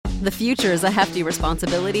The future is a hefty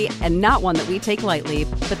responsibility and not one that we take lightly.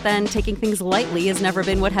 But then taking things lightly has never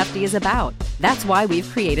been what Hefty is about. That's why we've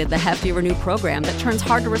created the Hefty Renew program that turns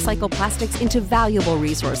hard-to-recycle plastics into valuable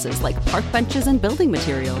resources like park benches and building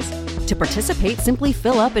materials. To participate, simply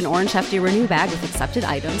fill up an orange Hefty Renew bag with accepted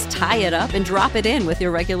items, tie it up, and drop it in with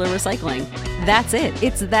your regular recycling. That's it.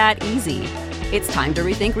 It's that easy. It's time to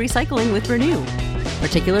rethink recycling with Renew.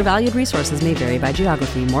 Particular valued resources may vary by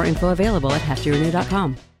geography. More info available at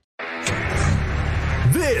heftyrenew.com.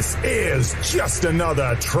 This is just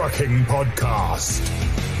another trucking podcast.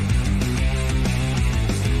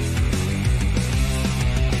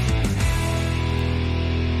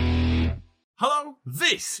 Hello,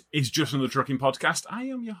 this is just another trucking podcast. I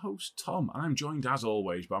am your host, Tom, and I'm joined as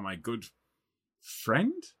always by my good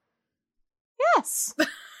friend. Yes.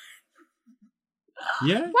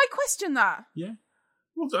 Yeah? Why question that? Yeah.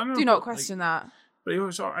 Well, I don't know, Do not question that. But I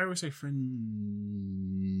always say friends.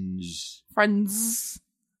 Friends.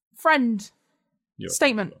 Friend. Yeah.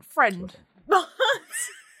 Statement. Friend. Oh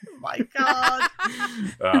my god.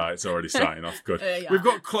 It's already starting off good. Yeah. We've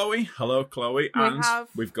got Chloe. Hello, Chloe. And have-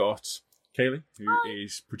 we've got Kaylee, who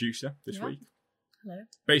is producer this week. Hello.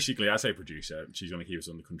 Basically, I say producer. She's going to keep us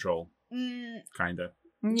under control. Kind of.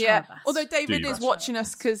 Yeah. best. Although David Do your is best. watching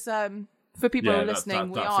us because for people who Yeah, are listening, that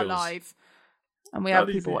we are feels- live. And we That have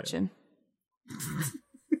is people it. watching.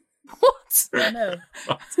 What? No.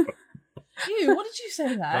 You, what did you say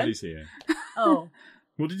then? Daddy's here. Oh,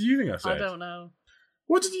 What did you think I said? I don't know.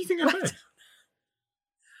 What did you think I said?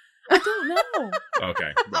 I don't know.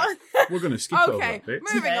 Okay, right. We're going to skip over Okay, that bit.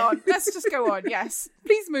 moving on. Let's just go on. Yes.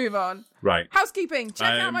 Please move on. Right. Housekeeping.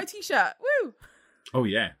 Check out my t-shirt. Woo! Oh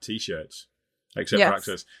yeah, t-shirts. Except Yes. for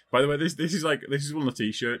access. By the way, this is one of the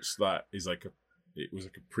t-shirts that is it was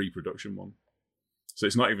like a pre-production one. So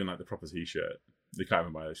it's not even like the proper t-shirt. You can't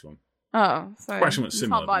even buy this one. Oh, so Quite somewhat you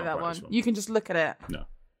similar, can't buy but not that quite one. this one. You can just look at it. No.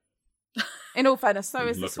 In all fairness, so You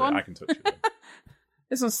is can this look at one. it, I can touch it.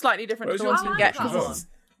 This one's slightly different Where's to the ones yours? you can get. I like that 'cause one. it's-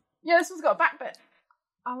 Yeah, this one's got a back bit.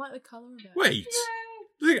 I like the colour of it. Wait.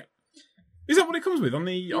 Is that what it comes with on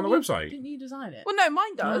the website? Didn't you design it? Well, no,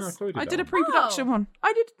 mine No, does. Chloe did I that did a one. pre-production one.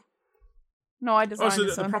 I did. No, I Oh, designed so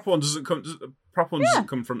this the one. proper one doesn't come. The proper one doesn't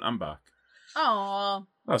come front and back. Aww.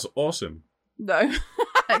 That's awesome. No.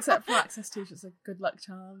 Except for access t-shirts are good luck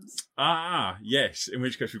charms. Ah, yes. In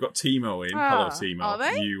which case we've got Timo in. Ah, Hello, Timo. are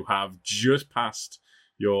they? You have just passed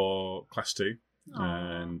your class 2, Aw.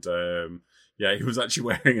 and he was actually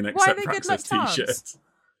wearing an Why are Accept they for good luck Access charms? t-shirt.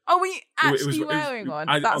 Oh, were you actually It was- wearing one?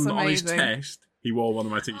 I- That's on his amazing. test, he wore one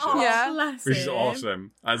of my t-shirts. Oh, Yeah. bless Which is him.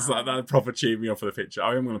 awesome. That proper cheered me up for the picture.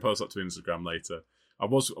 I am going to post that to Instagram later. I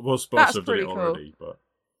was supposed That's to have done it pretty cool. already, but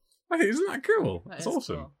I think isn't that cool? That That's is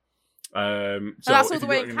awesome. cool. So And that's all if the you've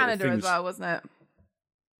way got in any little Canada as things- well, wasn't it?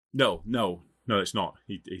 No, it's not.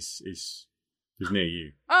 He's near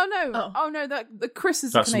you. Oh no, the Chris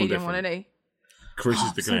is the That's someone Canadian one, different. isn't he? Chris is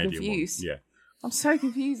I'm the so Canadian confused. one. Yeah. I'm so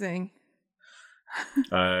confusing.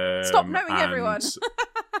 Stop Stop knowing everyone.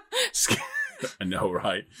 I know,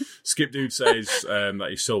 right? Skip Dude says that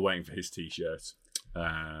he's still waiting for his t-shirt.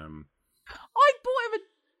 I bought him a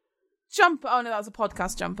jumper. Oh no, that was a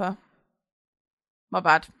podcast jumper. My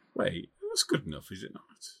bad. Wait, that's good enough, is it not?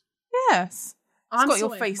 Yes. I'm got still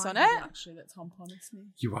your waiting face for on my hoodie, it. Actually, that Tom promised me.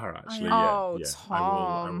 You are actually. Oh, yeah. I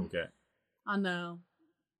Tom. will get. I know.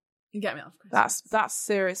 You get me off Christmas. That's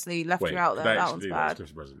seriously left Wait, you out did there. I That actually one's do that as bad.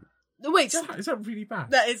 Christmas present? Wait, just Is that really bad?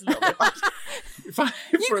 that is a little bit bad. If I,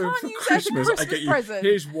 You for can't use it as a Christmas, I Christmas get you. present.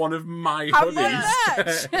 Here's one of my Have my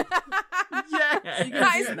hoodies. merch. Yeah.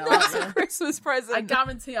 That is You know, not yeah. a Christmas present. I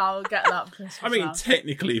guarantee I'll get that for Christmas. I mean, now.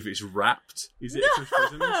 technically, if it's wrapped, is it a Christmas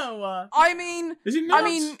present? No. I mean, Is it not?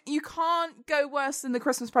 you can't go worse than the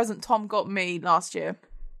Christmas present Tom got me last year.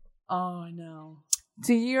 Oh, I know.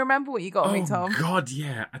 Do you remember what you got me, Tom? God,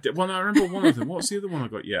 yeah. I did. Well, I remember one of them. What's the other one I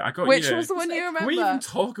got? Yeah, I got. Which yeah. was the one you Can remember? we even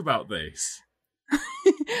talk about this?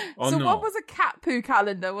 Or So not? one was a cat poo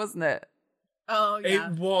calendar, wasn't it? Oh, yeah.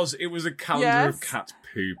 It was. It was a calendar Yes. of cats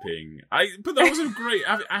pooping. But that wasn't great.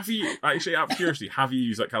 Have you actually, out of curiosity, have you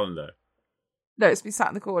used that calendar? No, it's been sat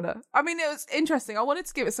in the corner. I mean, it was interesting. I wanted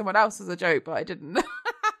to give it someone else as a joke, but I didn't.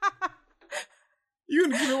 You're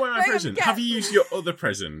going to give away my Hang on, present. get- Have you used your other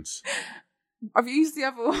present? I've used the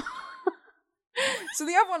other one. So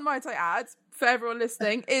the other one, might I add, for everyone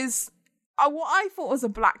listening, is what I thought was a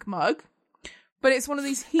black mug, but it's one of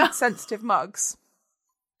these heat-sensitive mugs.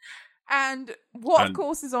 And what, of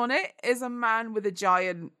course, is on it is a man with a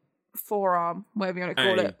giant forearm, whatever you want to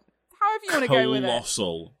call A it. However you want to go with it.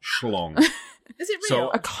 Colossal schlong. Is it So-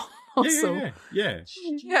 real? A colossal. Yeah.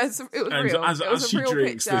 Yeah, it was And real. as it was as a she real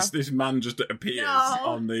drinks, picture. this man just appears No.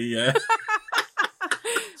 on the.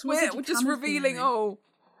 So was it We're just revealing all.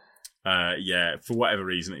 Yeah, for whatever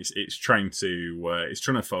reason, it's trying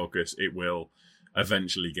to focus. It will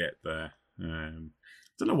eventually get there.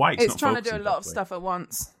 Don't know why it's not trying to do a focusing lot of properly. stuff at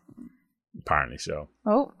once. Apparently so.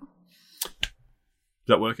 Oh, Is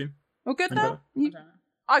that working? all good Any now? better?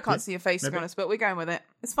 I can't Yeah, see your face, to be maybe. honest, but we're going with it.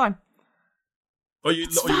 It's fine. Oh, you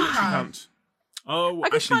literally fine. can't. Oh, I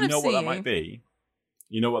can actually, kind you of know what see that you. might be?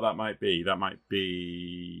 You know what that might be? That might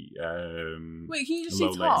be. Wait, can you just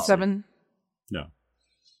low see latency. top? 7. No,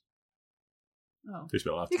 Oh. this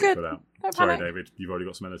bit will have to You be good? cut out. Don't Sorry, panic. David. You've already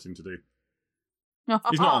got some editing to do.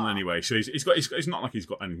 He's not on anyway, so it's not like he's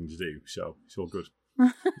got anything to do. So it's all good.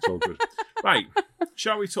 It's all good. Right.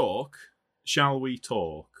 Shall we talk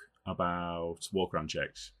about walk around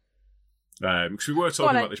checks? Because we were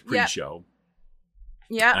talking then. about this Yeah. pre-show,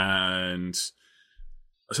 Yeah. and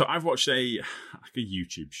so I've watched a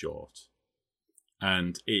YouTube short,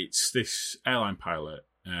 and it's this airline pilot,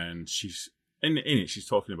 and she's in it. She's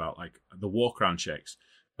talking about like the walk around checks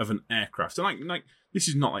of an aircraft, and like this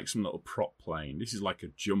is not like some little prop plane. This is like a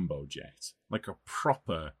jumbo jet, like a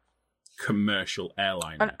proper commercial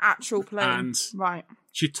airliner. An actual plane. And right.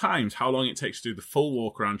 she times how long it takes to do the full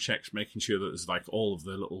walk around checks, making sure that there's like all of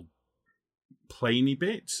the little planey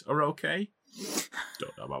bits are okay.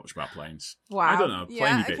 Don't know much about planes. Wow. I don't know. Planey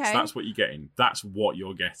Yeah, bits. okay. That's what you're getting. That's what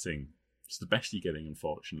you're getting. It's the best you're getting,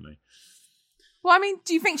 unfortunately. Well, I mean,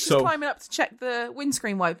 do you think she's So- climbing up to check the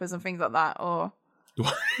windscreen wipers and things like that? Or,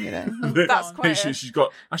 you know, That's that's quite she's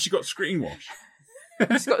got screen wash.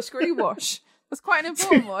 she's got a screen wash. That's quite an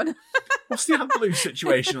important one. What's the AdBlue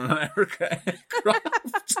situation on an aircraft?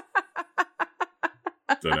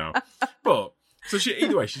 Don't know. But so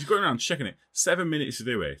either way, she's going around checking it. 7 minutes to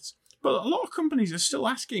do it. But a lot of companies are still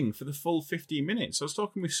asking for the full 15 minutes. I was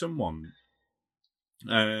talking with someone.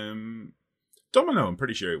 Domino, I'm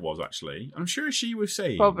pretty sure it was actually. I'm sure she was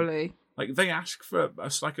saying Probably. like they ask for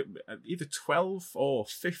us like either 12 or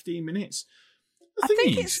 15 minutes. The I thing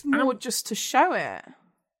think is, it's and more I'm- just to show it.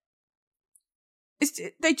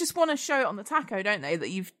 They just want to show it on the taco, don't they? That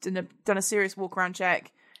you've done a serious walk around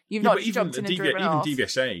check. You've Yeah, not but just even jumped in the and driven even off.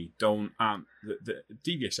 DVSA aren't the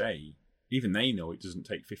DVSA. Even they know it doesn't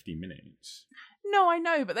take 15 minutes. No, I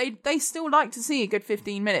know, but they still like to see a good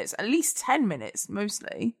 15 minutes, at least 10 minutes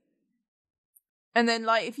mostly. And then,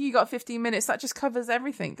 like, if you got 15 minutes, that just covers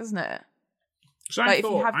everything, doesn't it? So Like, if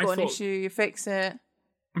you have got an issue, you fix it.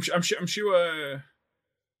 I'm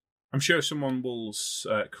sure someone will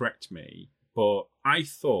correct me, but I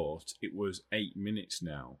thought it was 8 minutes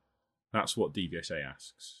now. That's what DVSA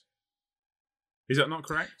asks. Is that not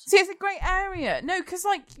correct? See, it's a great area. No, because,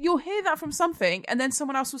 like, you'll hear that from something, and then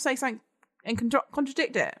someone else will say something and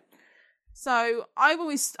contradict it. So I've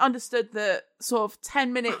always understood that sort of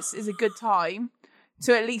 10 minutes is a good time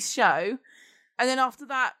to at least show. And then after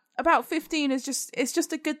that, about 15 is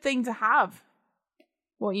just a good thing to have.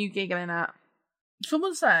 What are you giggling at?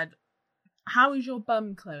 Someone said, "How is your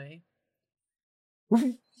bum, Chloe?"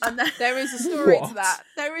 And then There is a story What? to that.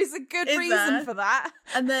 There is a good Is reason there? for that.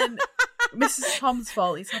 and then Mrs. Tom's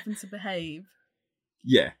fault. He's having to behave,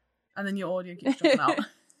 Yeah. and then your audio keeps dropping out.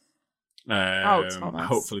 Thomas.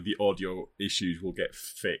 Hopefully the audio issues will get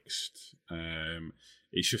fixed.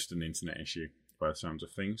 It's just an internet issue by the sounds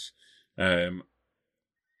of things.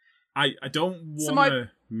 I don't So want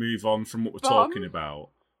to move on from what we're bum? talking about,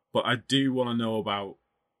 but I do want to know about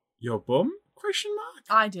your bum? Question mark?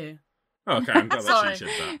 I do. Oh, okay, I'm glad that Sorry. she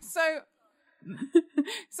said that.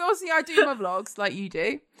 So obviously I do my vlogs like you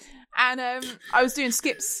do. And I was doing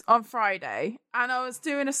skips on Friday, and I was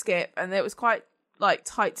doing a skip, and it was quite like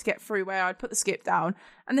tight to get through where I'd put the skip down.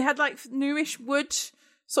 And they had like newish wood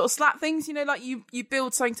sort of slat things, you know, like you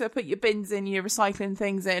build something to put your bins in, your recycling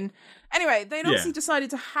things in. Anyway, they'd obviously decided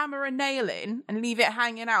to hammer a nail in and leave it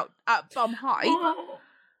hanging out at bum height.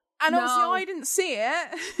 And obviously No. I didn't see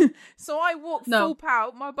it. So I walked No. full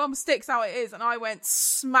pout, my bum sticks how it is, and I went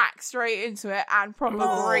smack straight into it and proper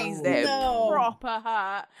grazed it. no. Proper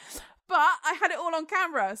hurt. But I had it all on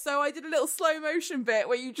camera, so I did a little slow motion bit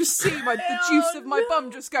where you just see the juice of my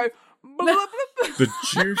bum just go blub, blub, blub. The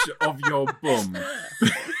juice of your bum.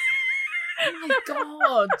 Oh my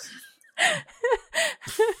god!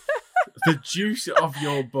 The juice of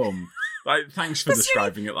your bum. Like, thanks for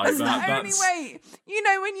describing it like That's that. the only way. You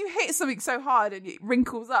know, when you hit something so hard and it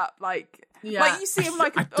wrinkles up, like you see him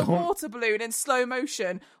like I a don't- water balloon in slow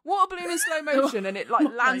motion. Water balloon in slow motion, and it like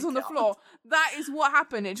Oh lands my on the God. floor. That is what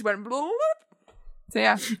happened. It just went blub, blub. So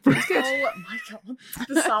yeah, Oh my god!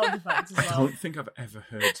 The sound effects as I well. don't think I've ever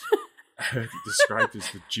heard it described as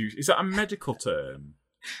the juice. Is that a medical term?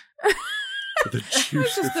 The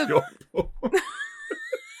juice just of a- your bum.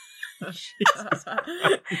 was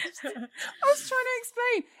trying to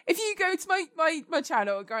explain. If you go to my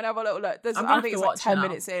channel and go and have a little look, there's I'm gonna I think have it's to like watch 10 it now.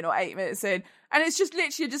 minutes in or 8 minutes in, and it's just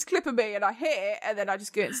literally just clip of me, and I hit it, and then I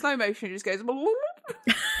just go in slow motion. It just goes.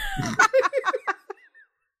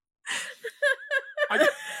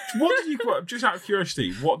 What did you? Just out of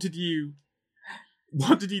curiosity, what did you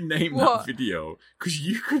name What? that video? Because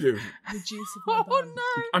you could have. The juice of my Oh bum.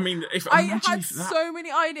 no! I mean, if I imagine had if that. so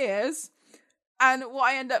many ideas, and what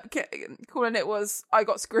I end up calling it was I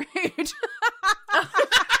got screwed.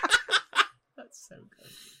 That's so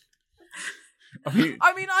good.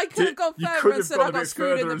 I mean, I could have gone you further could and have said gone I a got bit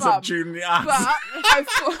screwed in further the and bum, said June in the ass. but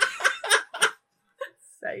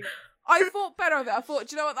I thought better of it. I thought,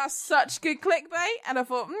 do you know what? That's such good clickbait, and I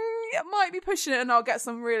thought it might be pushing it, and I'll get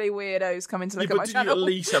some really weirdos coming to look Yeah, at but my did channel. you at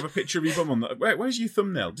least have a picture of your bum on that? Where's your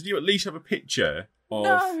thumbnail? Did you at least have a picture of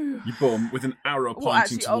No. your bum with an arrow What,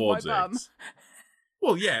 pointing actually, of my towards bum? it?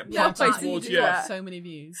 Well, yeah, Yeah, pointing basically, towards you you. yeah. got so many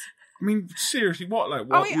views. I mean, seriously, what? Like, I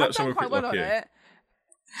what? mean, I've Let's have done a quite quick well look on here. it.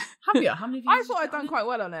 Have you? How many views? I have thought you I'd got on done it? quite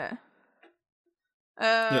well on it.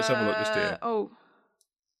 Let's have a look just here. Oh.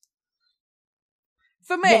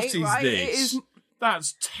 For me, What is right, this? it is...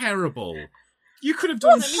 That's terrible. You could have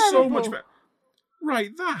done What's so terrible? much better. Right,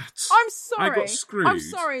 that. I'm sorry. I got screwed. I'm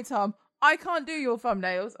sorry, Tom. I can't do your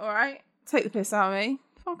thumbnails, all right? Take the piss out of me.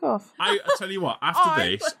 Fuck off. I tell you what, after I-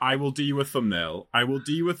 this, I will do you a thumbnail.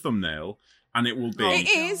 And it will be... It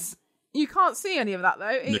is... You can't see any of that, though.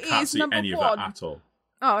 You It can't is see number any one. of that at all.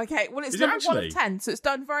 Oh, okay. Well, it's Is it number one actually? of 10, so it's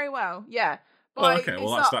done very well. Yeah. Oh, By, okay.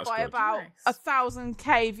 Well, it's that's up by good. about Nice.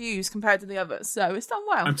 1,000k views compared to the others, so it's done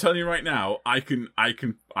well. I'm telling you right now, I can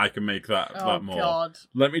make that Oh, more. God.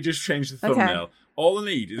 Let me just change the Okay. thumbnail. All I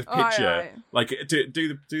need is a picture. Alright. Like do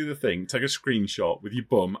the thing. Take a screenshot with your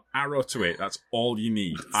bum, arrow to it. That's all you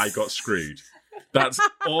need. I got screwed. That's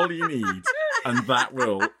all you need, and that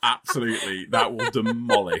will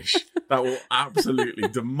demolish. That will absolutely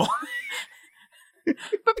demolish. But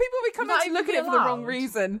people will be coming Might to look at be it for the wrong allowed.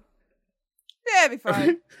 reason. Yeah, it'll be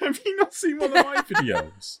fine. Have you not seen one of my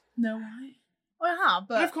videos? No, I have,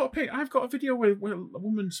 but I've got a video where a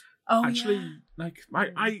woman's actually yeah. like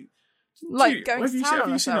I Like going have to you, town have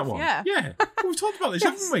on you seen that herself, one? yeah. Yeah. We've talked about this,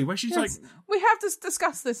 Yes. haven't we? Where she's Yes. like, We have to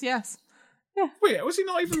discuss this, yes. wait, was it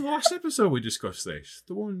not even the last episode we discussed this?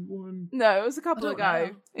 The woman No, it was a couple I ago.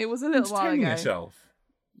 don't know. It was a little while entertaining ago. herself.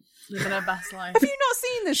 living her best life. Have you not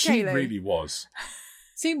seen this, She Kaylee? really was.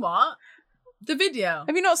 Seen what? The video.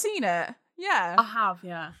 Have you not seen it? Yeah. I have,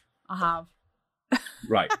 yeah. I have.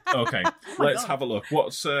 Right. Okay. my Let's God. have a look.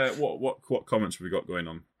 What's what comments have we got going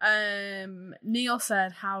on? Neil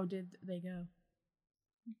said, "How did they go?"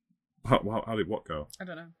 How did what go? I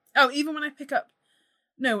don't know. Oh, even when I pick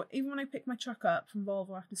my truck up from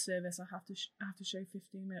Volvo after service, I have to show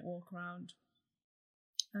 15-minute walk around.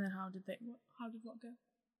 And then how did what go?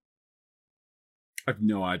 I've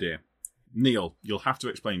no idea. Neil, you'll have to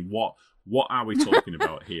explain what are we talking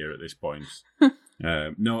about here at this point.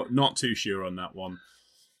 No, not too sure on that one.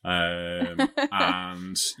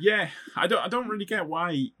 And yeah, I don't really get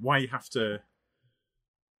why you have to.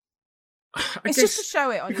 It's just to show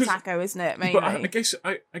it on your because- taco, isn't it, mainly? But I guess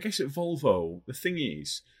at Volvo, the thing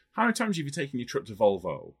is, how many times have you taken your truck to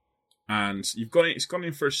Volvo and it's gone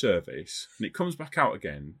in for a service and it comes back out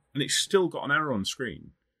again and it's still got an error on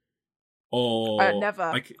screen? Or Never.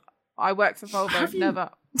 Like, I work for Volvo, Have you- never.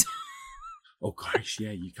 oh gosh,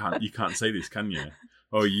 yeah, you can't say this, can you?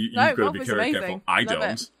 Oh, you've No, got to be Volvo's very amazing. careful. I Love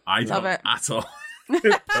don't. it. I Love don't it. at all.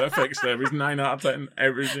 Perfect service, 9 out of 10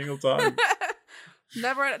 every single time.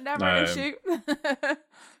 Never an issue.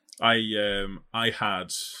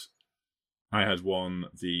 I had one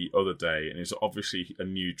the other day, and it's obviously a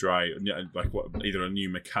new either a new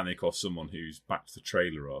mechanic or someone who's backed the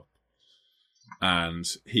trailer up, and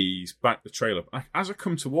he's backed the trailer up. As I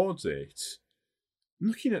come towards it,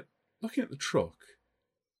 looking at the truck,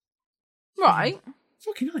 Right.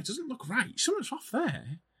 fucking hell, it doesn't look right. Something's off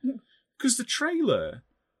there, because the trailer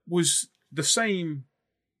was the same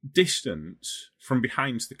distance from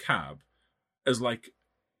behind the cab as like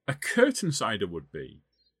a curtain sider would be.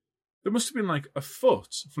 There must have been like a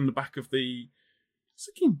foot from the back of the. It's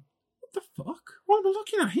thinking, what the fuck? What am I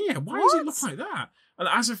looking at here? Why does it look like that? And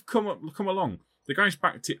as I've come along, the guy's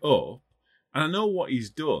backed it up, and I know what he's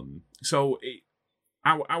done. So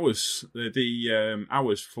hours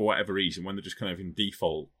for whatever reason, when they're just kind of in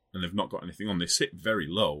default and they've not got anything on, they sit very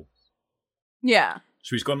low. Yeah.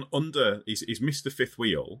 So he's gone under. He's missed the fifth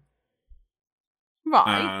wheel.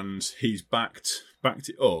 Right. And he's backed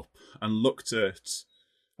it up and looked at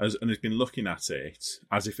and has been looking at it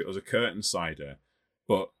as if it was a curtain sider,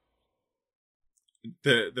 but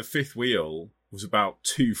the fifth wheel was about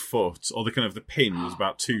 2 foot, or the pin was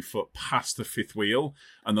about 2 foot past the fifth wheel,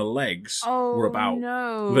 and the legs were about.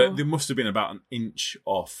 No. They must have been about an inch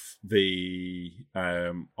off the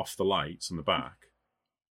lights on the back.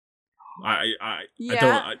 I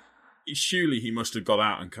don't. Surely he must have got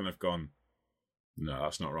out and kind of gone, no,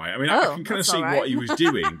 that's not right. I mean, I can kind of see what he was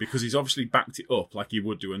doing, because he's obviously backed it up like he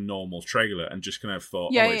would do a normal trailer, and just kind of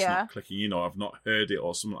thought, it's not clicking in, or I've not heard it,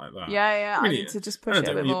 or something like that. Yeah. I need to just push it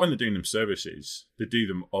a bit more. When they're doing them services, they do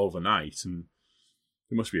them overnight, and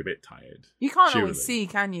they must be a bit tired. You can't always see,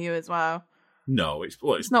 can you, as well? No, it's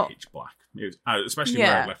not pitch black. It was, especially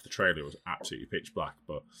where I left the trailer, it was absolutely pitch black.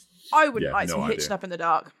 But I wouldn't like to be hitched up in the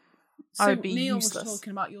dark. So I would be Neil useless. was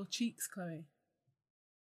talking about your cheeks, Chloe.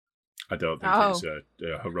 I don't think it's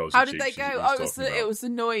her rosy. How did they cheeks go? that he's Oh, talking it was the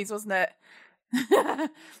noise, wasn't it?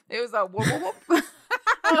 It was like whoop, whoop, whoop.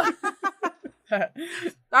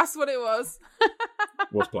 That's what it was.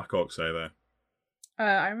 What's Black Hawk say there?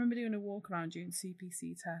 I remember doing a walk around during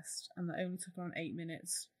CPC test, and that only took around 8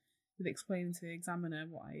 minutes with explaining to the examiner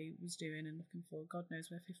what I was doing and looking for. God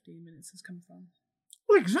knows where 15 minutes has come from.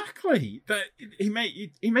 Well, exactly. That he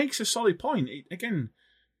makes a solid point.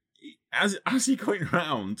 As you're going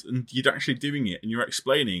around and you're actually doing it and you're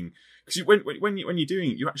explaining, because when you're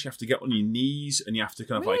doing it, you actually have to get on your knees and you have to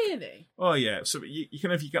kind of really? Oh yeah. So you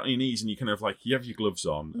kind of, you get on your knees and you kind of like, you have your gloves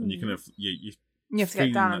on and you kind of you have to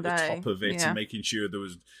get down at the top of it and making sure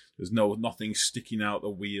there's nothing sticking out the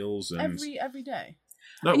wheels and every day.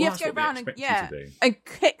 No, and you have to go around and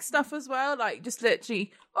kick stuff as well, like just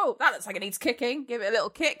literally. Oh, that looks like it needs kicking. Give it a little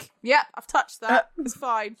kick. Yeah, I've touched that. It's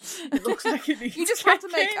fine. It looks like it needs. You just have to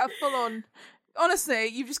make a full on. Honestly,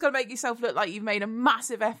 you've just got to make yourself look like you've made a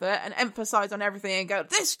massive effort and emphasize on everything and go,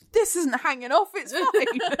 this isn't hanging off. It's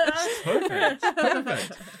fine.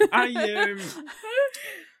 Perfect.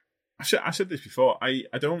 I said this before. I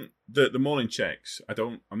don't the morning checks.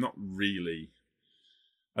 I'm not really.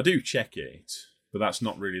 I do check it. But that's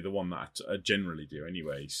not really the one that I generally do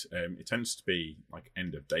anyways. It tends to be like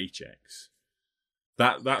end of day checks.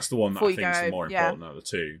 That's the one that I think is the more important out of the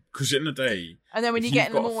two. Because in the day... And then when you get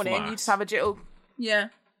in the morning, you just have a jittle. Yeah.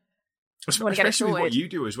 Especially with what you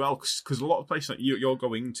do as well. Because a lot of places that you're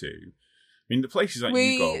going to... I mean, the places that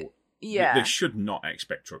you go... They should not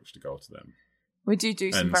expect trucks to go to them. We do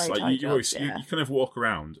some very tight jobs, you kind of walk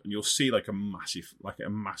around and you'll see like a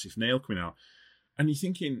massive nail coming out. And you're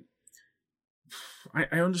thinking... I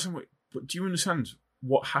understand, but do you understand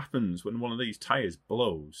what happens when one of these tyres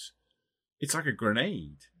blows? It's like a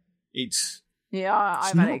grenade.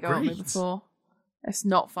 I've had it go on me before. It's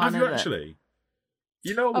not fun. Have you actually?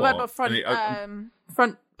 You know what? I've had my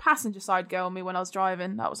front passenger side go on me when I was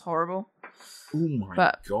driving. That was horrible. Oh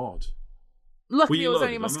my god! Luckily, it was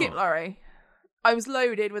only my skip lorry. I was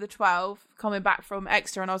loaded with a 12 coming back from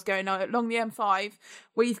Exeter, and I was going along the M5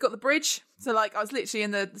 where you've got the bridge. So, like, I was literally in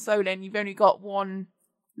the slow lane. You've only got one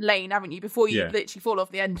lane, haven't you, before you literally fall off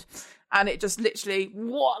the end. And it just literally,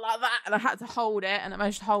 like that. And I had to hold it, and I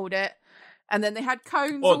managed to hold it. And then they had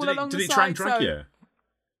cones all along the side. Did it try and drag you?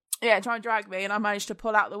 Yeah, try and drag me, and I managed to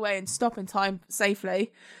pull out of the way and stop in time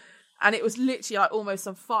safely. And it was literally like almost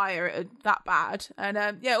on fire, that bad. And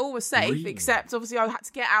all was safe, really? Except obviously I had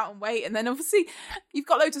to get out and wait. And then obviously you've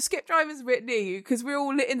got loads of skip drivers near you because we're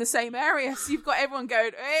all in the same area. So you've got everyone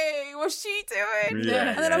going, hey, what's she doing? Yeah,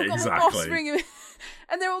 and then I've got my boss ringing me.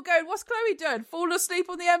 And they're all going, what's Chloe doing? Falling asleep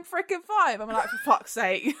on the M5? I'm like, for fuck's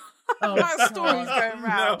sake. That story's going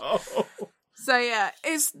round. No. So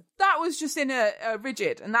that was just in a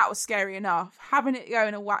rigid, and that was scary enough. Having it go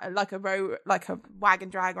in a wagon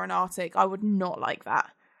drag or an Arctic, I would not like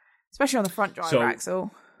that, especially on the front driver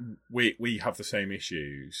axle. We have the same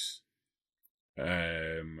issues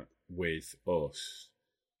with us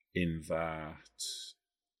in that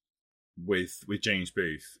with James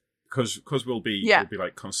Booth because we'll be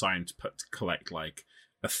like consigned to collect like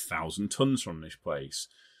 1,000 tons from this place,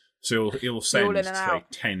 so he'll send like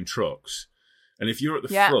 10 trucks. And if you're at the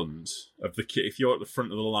front of if you're at the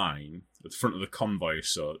front of the line, at the front of the convoy as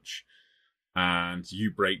such, and you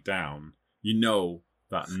break down, you know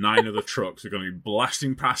that 9 other trucks are going to be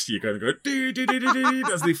blasting past you, going to go doo, doo, doo, doo, doo,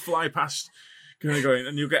 as they fly past, going,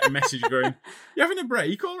 and you'll get a message going, "You having a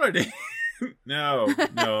break already?" No,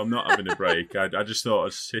 I'm not having a break. I just thought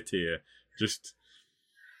I'd sit here, just.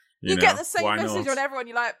 You get the same message on everyone.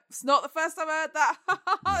 You're like, "It's not the first time I heard that.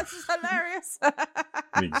 This is hilarious."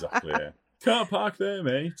 Exactly. Yeah. Can't park there,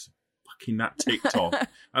 mate. Fucking that TikTok.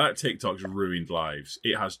 That TikTok's ruined lives.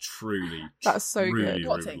 It has truly. That's so really good.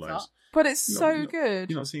 What TikTok? But it's so good.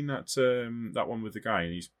 You've not seen that one with the guy,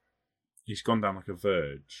 and he's gone down like a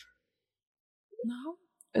verge. No.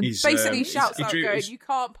 And basically shouts out going, "You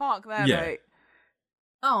can't park there, mate."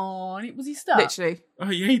 Oh, and was he stuck? Literally. Oh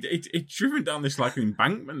yeah, he'd driven down this like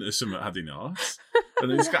embankment or something, had he not?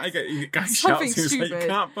 And this guy shouts, Something he was like, "You stupid.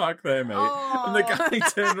 can't park there, mate." Oh. And the guy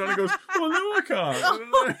turned around and goes, "Well, no, I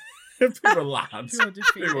can't." Poor lads. Pure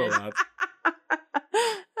defeated. Poor lad.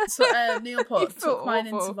 So Neil put You took feel mine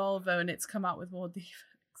awful. into Volvo and it's come out with more defects.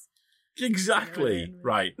 Exactly.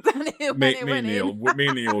 Right. Neil, Me when it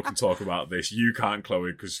and Neil can talk about this. You can't,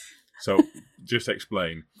 Chloe, because so just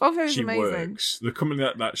explain. Volvo's She amazing. works. The company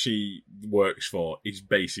that she works for is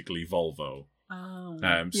basically Volvo. Oh.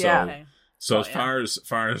 Yeah. Okay. So Oh, as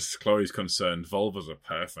far as Chloe's concerned, Volvos are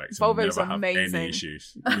perfect. Volvos and never are amazing. have any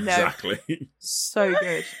issues. No. Exactly. So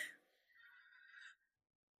good.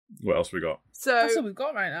 What else we got? So That's all we've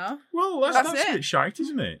got right now. Well, That's that's a it. bit shite,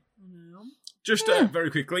 isn't it? No. Just Yeah,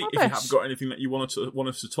 very quickly, if you rubbish. have got anything that you want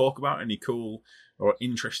us to talk about, any cool or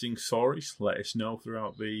interesting stories, let us know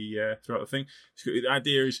throughout the thing. So the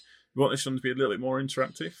idea is we want this one to be a little bit more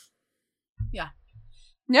interactive, Yeah.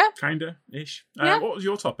 kinda ish. Yeah. What was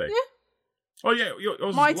your topic? Yeah. Oh yeah,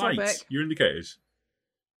 yours My was lights. topic. Your indicators.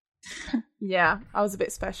 yeah, I was a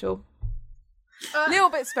bit special. A little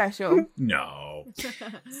bit special. No.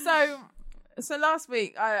 So last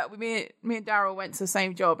week, me and Daryl went to the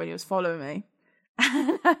same job, and he was following me.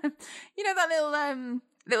 You know that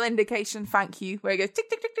little indication, thank you, where it goes tick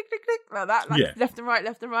tick tick tick tick tick like that, like Yeah. left and right,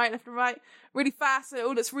 left and right, left and right, really fast. And it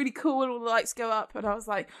all looks really cool, and all the lights go up. And I was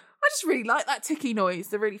like, I just really like that ticky noise,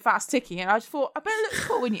 the really fast ticky. And I just thought, I bet it looks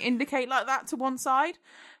cool when you indicate like that to one side.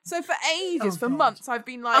 So for ages, for months, I've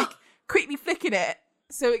been like quickly flicking it.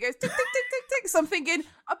 So it goes tick, tick, tick, tick, tick. So I'm thinking,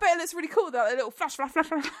 I bet it looks really cool, that little flash, flash, flash,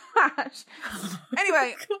 flash, flash.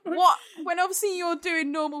 Anyway, when obviously you're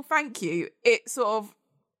doing normal thank you, it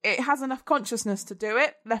has enough consciousness to do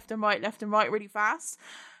it, left and right really fast.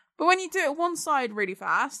 But when you do it one side really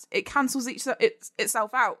fast, it cancels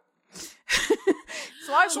itself out.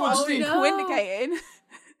 So I thought I was doing cool indicating.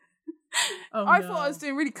 I thought I was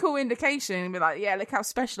doing really cool indication and be like, yeah, look how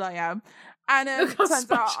special I am. And Look how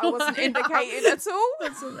turns out I special wasn't I am. indicating at all.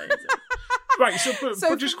 That's amazing. Right. So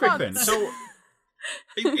But just for quick then. months- So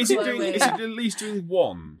is it at least doing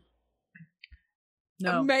one?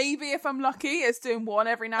 No. Maybe if I'm lucky, it's doing one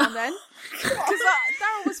every now and then. Because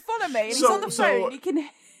Darryl was following me and he's So- on the so- phone and he can...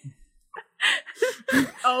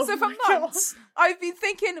 Oh So for my God. months, I've been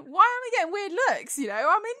thinking, why am I getting weird looks? You know,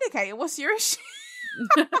 I'm indicating. What's your issue?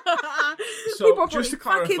 So People are just to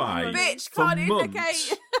probably, clarify, fucking bitch, for can't months,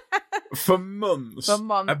 indicate. For months, For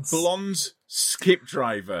months. a blonde skip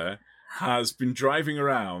driver has been driving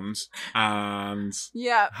around and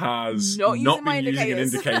Yeah. has Not using my been using an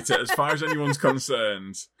indicators. indicator as far as anyone's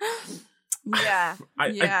concerned. Yeah.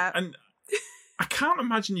 Yeah. And I can't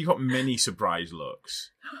imagine you got many surprise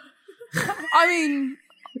looks. I mean,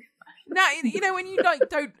 now you know when you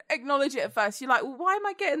don't acknowledge it at first, you're like, well, why am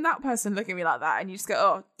I getting that person looking at me like that? And you just go,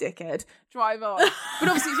 oh, dickhead, drive on. But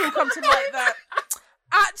obviously, it's all come to light that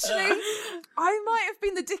actually, I might have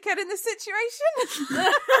been the dickhead in this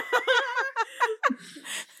situation.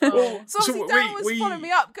 Oh. So obviously, Dan was following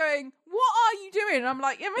me up, going, "What are you doing?" And I'm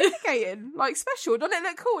like, "I'm indicating, like special. Doesn't it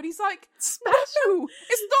look cool?" And he's like, "Special?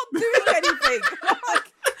 It's not doing anything." I'm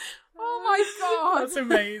like, "Oh my god!" That's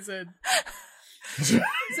amazing.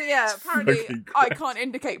 So yeah, apparently Fucking I Christ. can't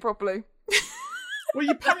indicate properly. Well,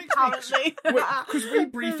 you panicked Apparently. because we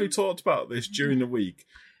briefly talked about this during the week.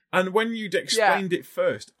 And when you'd explained it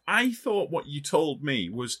first, I thought what you told me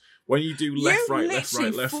was when you do left, right, left, right,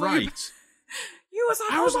 literally left, flew- right. You was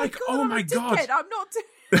like, I was "Oh my like, god, oh I'm my a God. dickhead. I'm not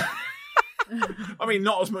doing." I mean,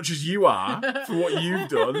 not as much as you are for what you've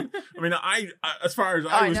done. I mean, I as far as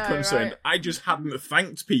I I was know, concerned, right? I just hadn't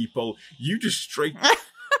thanked people. You just straight.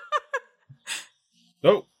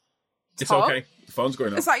 No, it's Tom? okay. The phone's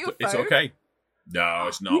going off. Is that your It's phone? okay. No,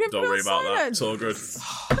 it's not. You didn't Don't put worry on about that. silent. It's all good.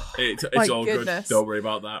 It's My all goodness. good. Don't worry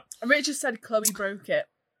about that. Richard said Chloe broke it.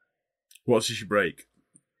 What did she break?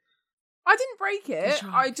 I didn't break it. That's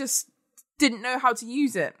right. I just didn't know how to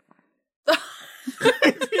use it.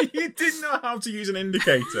 You didn't know how to use an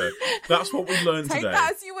indicator. That's what we learned Take today.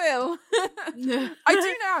 that as you will. I do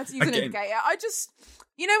know how to use an Again. indicator. I just,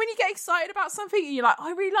 you know, when you get excited about something and you're like,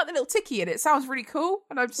 I really like the little ticky and it sounds really cool.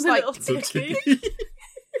 And I'm just like, Little ticky.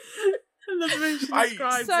 I love the way she I-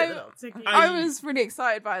 describes So, it. Little ticky. I was really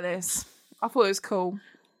excited by this. I thought it was cool.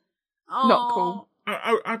 Not cool.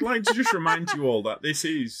 I'd like to just remind you all that this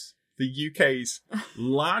is the UK's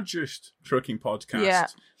largest trucking podcast. Yeah.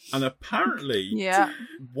 And apparently, Yeah.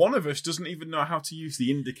 one of us doesn't even know how to use the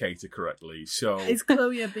indicator correctly. So, Is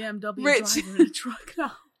Chloe a BMW Rich. driver in a truck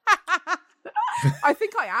now? I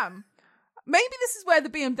think I am. Maybe this is where the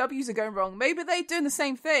BMWs are going wrong. Maybe they're doing the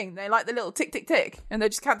same thing. They like the little tick, tick, tick, and they're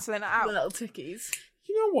just cancelling it The out. little tickies.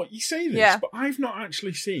 You know what? You say this, Yeah. but I've not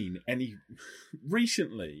actually seen any...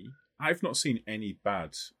 Recently, I've not seen any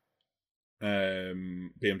bad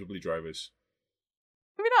BMW drivers.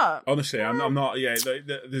 Maybe not. Honestly, I'm not... Yeah,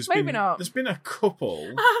 there's Maybe been, not. There's been a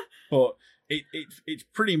couple, but it's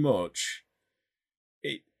pretty much...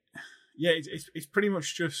 It's pretty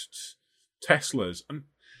much just Teslas. And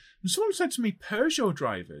someone said to me, Peugeot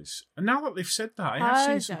drivers. And now that they've said that, I have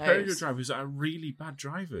seen some Peugeot drivers that are really bad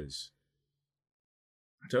drivers.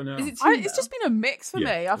 I don't know. Is it It's just been a mix for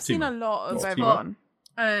Yeah, me. I've seen a Timo. lot of What's Timo?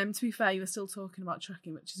 everyone. To be fair, you were still talking about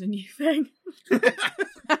trucking, which is a new thing.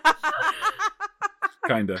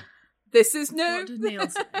 Kinda. This is new. What did Neil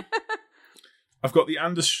say? I've got the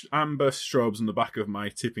amber strobes on the back of my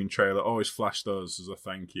tipping trailer. Always flash those as a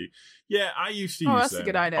thank you. Yeah, I used to use that's a them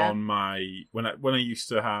good idea. on my when I used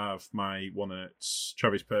to have my one at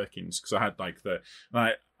Travis Perkins, because I had like the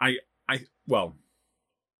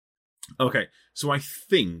okay. So I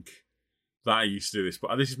think that I used to do this,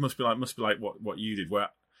 but this must be like what you did, where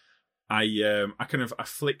I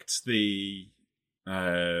flicked the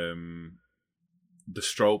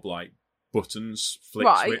strobe light buttons flick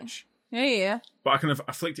switch. Yeah. But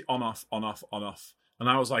I flicked it on off, and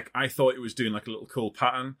I was like, I thought it was doing like a little cool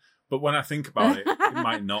pattern. But when I think about it, it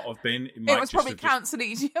might not have been. It It was probably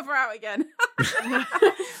cancelling each other out again. Chloe,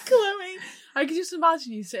 I could just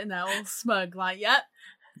imagine you sitting there all smug, like, yep.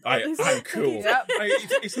 I'm cool. Yep.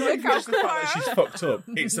 It's not even just the fact that she's fucked up.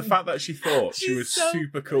 It's the fact that she thought she was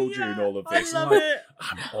super cool during all of this. I love like, it.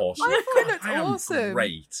 I'm awesome. I thought it looked I am awesome.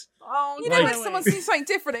 great. Oh, You know Like- when someone sees something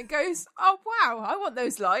different and goes, "Oh wow, I want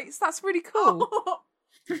those lights. That's really cool."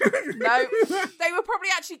 No, they were probably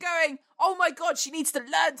actually going, "Oh my god, she needs to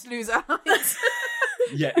learn to lose her lights."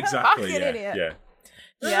 Yeah, exactly. Fucking Yeah, idiot.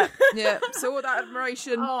 yeah. yeah. So all that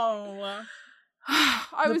admiration, Oh,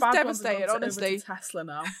 I the was bad ones have devastated. gone over Honestly, to Tesla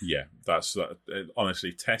now. Yeah, that's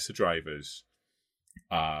honestly, Tesla drivers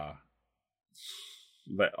are.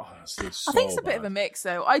 That's so I think it's a bit of bad. a mix,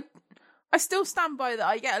 though. I still stand by that.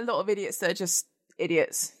 I get a lot of idiots that are just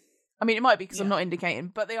idiots. I mean, it might be because I'm not indicating,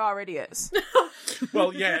 but they are idiots.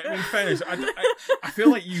 Well, yeah. In fairness, I feel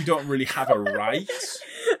like you don't really have a right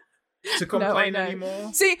to complain know.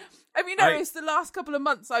 anymore. See, have you noticed the last couple of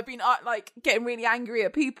months I've been like getting really angry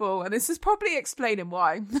at people, and this is probably explaining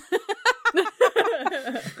why.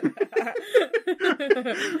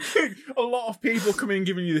 A lot of people coming and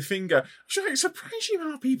giving you the finger. It's surprising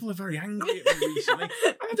how people are very angry at me recently.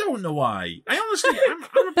 I don't know why. I'm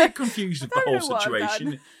a bit confused with the whole know what I've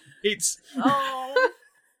situation. done. It's Oh,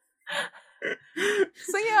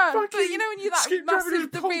 So yeah, but you know when you're that Skip driving massive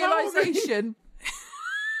and the pulled out of me. realization,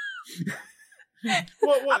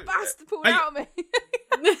 what that bastard pulled Are you- out of me.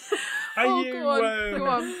 are Oh, you? go on, go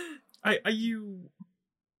on. Are you?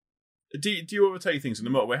 Do you overtake things in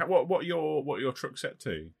the motorway? What your truck set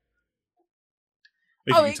to?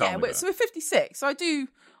 If Oh you can tell yeah, me but that. so we're 56. So I do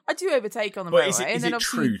overtake on the But motorway, is it and then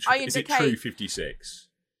true? obviously I Is it indicate. true 56?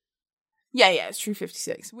 Yeah, it's true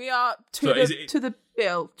 56. We are So is to it- the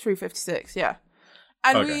bill true 56. Yeah,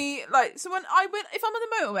 and Okay. we so when if I'm on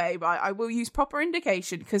the motorway, right, I will use proper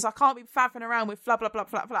indication because I can't be faffing around with flap flap flap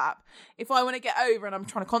flap flap. If I want to get over and I'm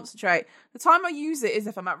trying to concentrate, the time I use it is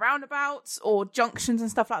if I'm at roundabouts or junctions and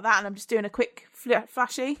stuff like that, and I'm just doing a quick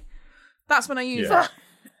flashy. That's when I use Yeah. it.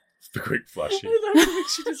 The quick flashing. I love the way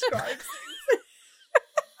she describes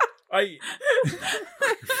I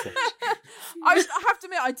I have to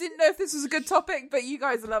admit, I didn't know if this was a good topic, but you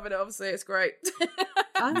guys are loving it. Obviously, it's great.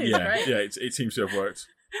 I think it's great. yeah. It seems to have worked.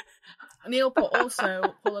 Neil put a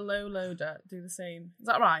low loader do the same. Is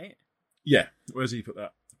that right? Yeah. Where's he put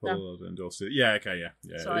that? No. Low loader endorsed it. Yeah. Okay.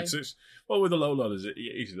 Yeah. Sorry. It's well with the low loaders,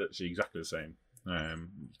 it's actually exactly the same.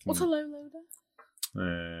 What's a low loader?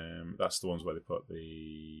 That's the ones where they put the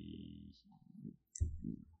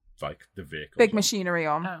vehicles. Big on. machinery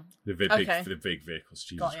on. Oh, The big, Okay. for the big vehicles.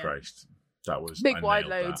 Jesus Got you. Christ, that was Big I wide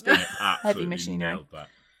nailed loads, that. big I absolutely machinery. nailed that.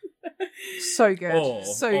 So good. Or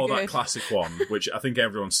so good. that classic one, which I think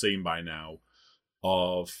everyone's seen by now,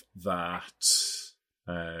 of that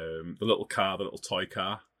the little car, the little toy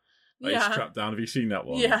car that is strapped down. Have you seen that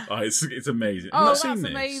one? Yeah. Oh, it's amazing. Have you Oh, not that's seen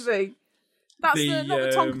this? amazing. That's The, not the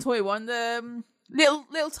Tonka toy one. The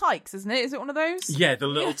little Tykes, isn't it? Is it one of those? Yeah, the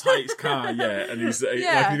little Tights car, yeah, and he's like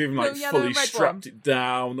Yeah, he's even like little yellow fully and red strapped one. it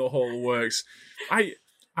down. The whole works. I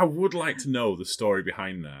would like to know the story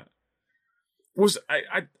behind that.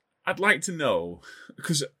 I'd like to know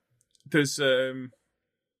because there's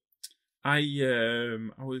I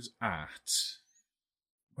was at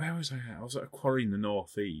where was I at? I was at a quarry in the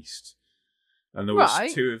northeast, and there was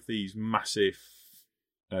Right. two of these massive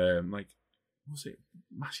what was it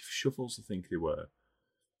massive shovels, I think they were.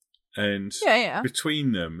 And Yeah.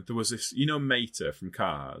 between them, there was this, you know, Mater from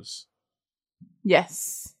Cars?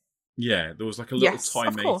 Yes. Yeah, there was like a little Yes, toy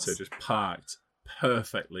of Mater course. just parked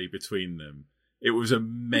perfectly between them. It was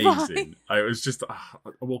amazing. I was just,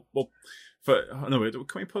 no, wait,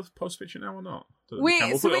 can we post a picture now or not?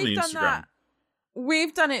 We'll put it on the done Instagram. that.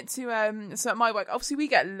 We've done it to so at my work. Obviously, we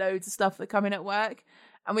get loads of stuff that come in at work,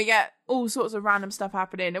 and we get all sorts of random stuff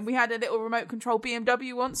happening. And we had a little remote control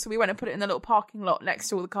BMW once, so we went and put it in the little parking lot next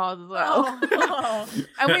to all the cars as well. Oh.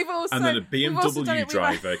 And we've also And then a we've also done BMW it with,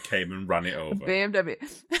 like, driver came and ran it over. BMW.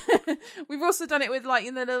 We've also done it with like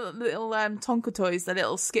in the little Tonka toys, the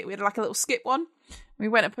little skip. We had like a little skip one. We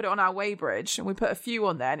went and put it on our weighbridge, and we put a few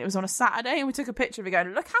on there, and it was on a Saturday, and we took a picture of it going,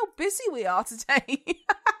 look how busy we are today.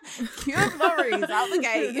 Queue of lorries out the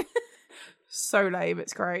gate. So lame,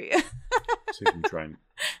 it's great. See if we can try and...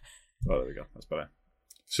 Oh, there we go. That's better.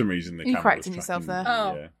 For some reason, the You camera correcting was yourself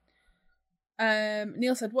tracking- there? Yeah.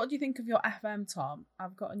 Neil said, what do you think of your FM, Tom?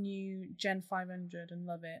 I've got a new Gen 500 and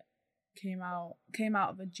love it. Came out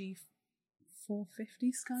of a G450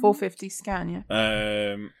 scan. 450 scan, yeah.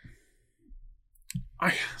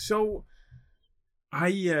 I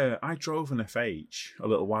drove an FH a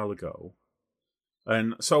little while ago,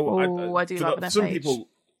 and so I do love an some FH. people.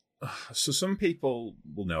 So some people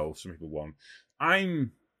will know, some people won't.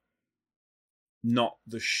 I'm not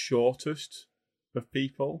the shortest of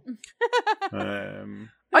people. Are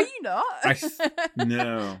you not?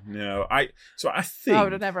 No. I think I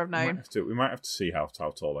would have never have known. We might have to see how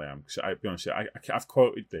tall I am. Because I'll be honest, I've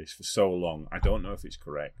quoted this for so long. I don't know if it's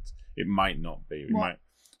correct. It might not be. It might.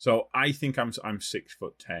 So I think I'm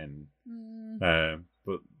 6'10",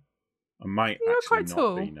 but I might actually not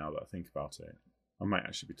tall. be now that I think about it. I might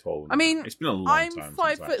actually be taller. I mean, it's been a long I'm time.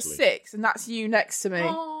 5'6", and that's you next to me.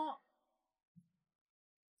 Oh,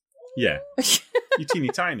 Yeah, you're teeny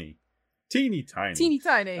tiny. Teeny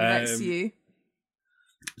tiny next to you.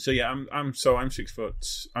 So yeah, I'm 6 foot.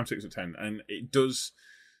 I'm 6'10", and it does.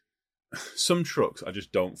 Some trucks I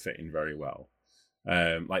just don't fit in very well.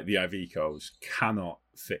 Like the Ivecos cannot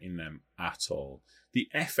fit in them at all. The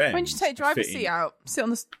FM. Why don't you take driver's seat out? Sit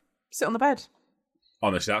on the bed.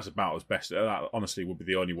 Honestly, that's about as best. That honestly would be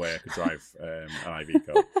the only way I could drive an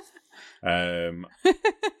Iveco.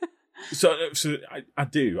 So I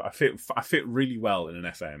do. I fit really well in an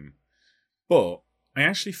FM, but I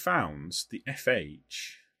actually found the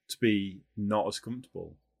FH to be not as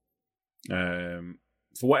comfortable. For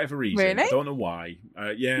whatever reason, Really? I don't know why.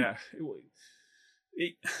 Yeah.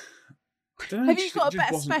 Have you got a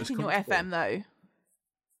better spec in your FM though? Have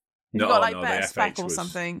you got like better spec or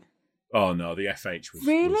something? Oh no, the FH was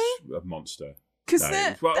a monster. Because No,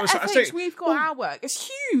 the well, so I FH say- we've got at our work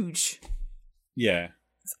is huge. Yeah.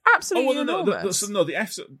 It's absolutely enormous.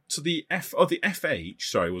 The FH,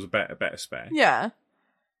 sorry, was a better spec. Yeah.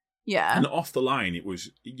 And off the line, it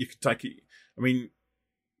was, you could take it. I mean,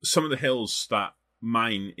 some of the hills that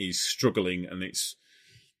mine is struggling, and it's,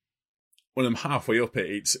 when I'm halfway up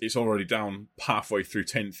it's already down halfway through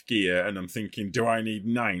 10th gear, and I'm thinking, do I need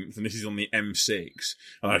 9th? And this is on the M6,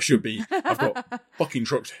 and I've got fucking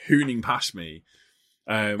trucks hooning past me.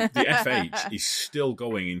 The FH is still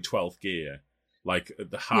going in 12th gear, like at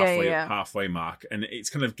the halfway mark, and it's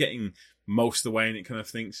kind of getting most of the way, and it kind of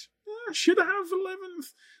thinks, should I have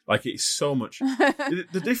 11th? Like, it's so much.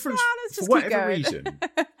 The difference, for whatever reason,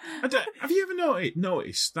 have you ever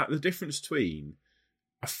noticed that the difference between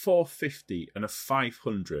a 450 and a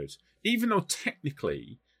 500, even though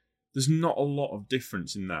technically there's not a lot of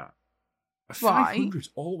difference in that, a 500 is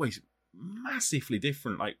always massively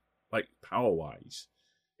different, like power-wise.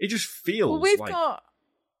 It just feels we've like... got...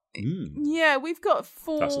 Yeah, we've got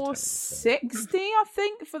 460, I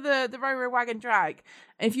think, for the Ro-Ro Wagon Drag.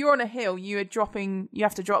 And if you're on a hill, you have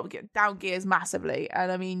to drop down gears massively.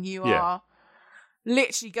 And I mean, you are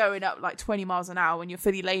literally going up like 20 miles an hour when you're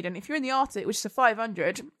fully laden. If you're in the Arctic, which is a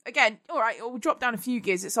 500, again, all right, it will drop down a few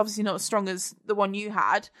gears. It's obviously not as strong as the one you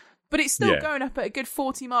had, but it's still going up at a good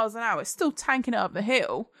 40 miles an hour. It's still tanking it up the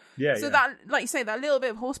hill. That, like you say, that little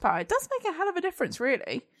bit of horsepower, it does make a hell of a difference,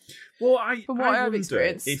 really. Well, from what I've wonder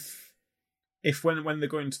experienced, if when they're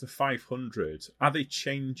going to the 500, are they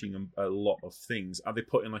changing a lot of things? Are they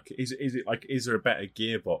putting is there a better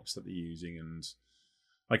gearbox that they're using, and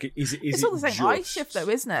like it's all the same I shift though,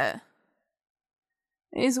 isn't it?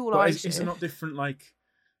 It is all I shift. Is it not different? Like,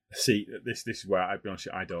 see, this is where I'd be honest,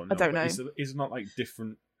 I don't know. I don't know. Is it not like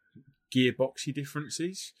different gearboxy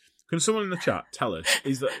differences? Can someone in the chat tell us?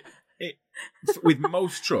 Is that it? With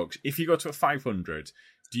most trucks, if you go to a 500,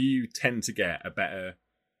 do you tend to get a better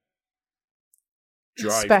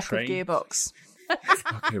drive spec train? of gearbox?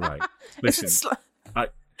 Okay, right. Listen,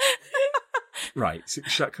 Right. So,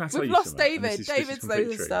 can I tell We've you lost something? And David. this is David's completely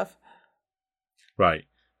those true. stuff. Right.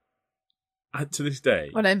 To this day,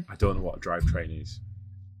 Well then. I don't know what a drivetrain is.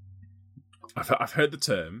 I've heard the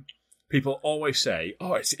term. People always say,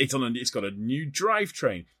 "Oh, it's got a new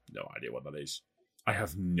drivetrain." No idea what that is. I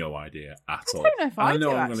have no idea at all. I don't know if I And do,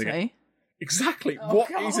 I'm gonna actually. Exactly. Oh,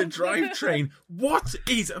 What is a God. drivetrain? What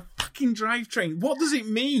is a fucking drivetrain? What does it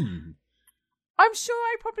mean? I'm sure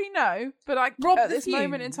I probably know, but Rob at the this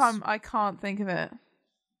moment in fumes. time, I can't think of it.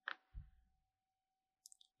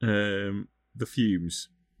 The fumes.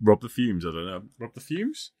 Rob the fumes. I don't know. Rob the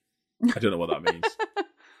fumes? I don't know what that means.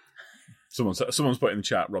 Someone's put in the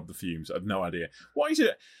chat, Rob the fumes. I have no idea. What is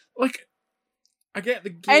it? Like, I get the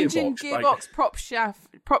gearbox. Engine, gearbox, prop shaft,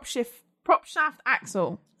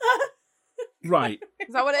 axle. Right.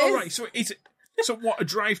 Is that what it is? All right. So what, a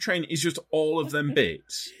drivetrain is just all of them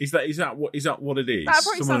bits? Is that what it is? That probably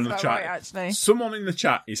Someone sounds in the about chat, right, actually. Someone in the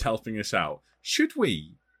chat is helping us out. Should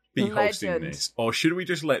we be hosting Legend. this, or should we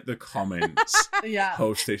just let the comments Yeah.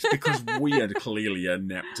 host this? Because we are clearly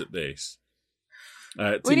inept at this. We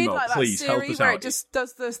need Timo, like that please help Siri us where out. it just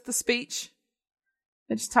does the speech.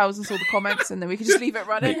 It just tells us all the comments, and then we can just leave it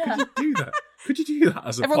running. Could you do that? Could you do that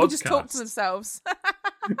as a Everyone podcast? can just talk to themselves.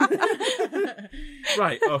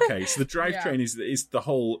 Right. Okay. So the drivetrain is the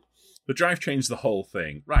whole. The drivetrain's the whole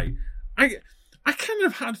thing. Right. I kind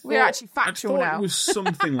of had. We're actually factual I thought now. it was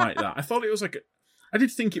something like that. I thought it was like. I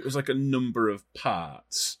did think it was like a number of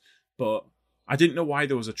parts, but I didn't know why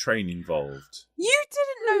there was a train involved. You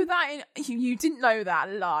didn't know that. You didn't know that.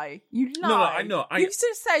 Lie. You lied. No, I know. You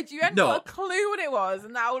just said you hadn't No. got a clue what it was,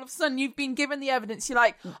 and now all of a sudden you've been given the evidence. You're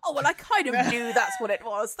like, oh well, I kind of knew that's what it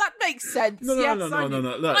was. That makes sense. No. Yes, Look,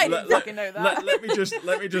 I didn't fucking know that. Let me just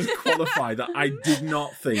qualify that I did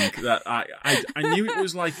not think that I knew it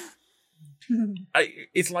was like.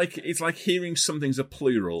 It's like hearing something's a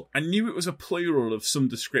plural. I knew it was a plural of some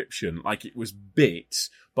description, like it was bits,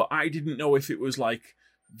 but I didn't know if it was like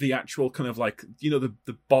the actual kind of like, the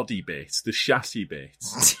body bit, the chassis bit.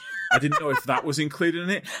 I didn't know if that was included in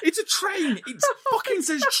it. It's a train. It fucking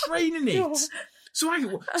says train in it. So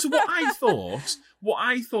what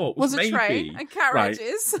I thought Was maybe a train and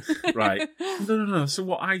carriages. right. No. So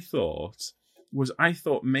what I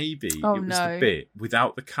thought maybe Oh, it was no. the bit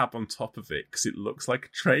without the cab on top of it because it looks like a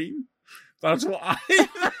train. That's what I.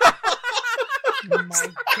 Oh my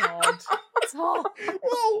god. Oh.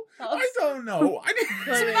 Well, I don't know. I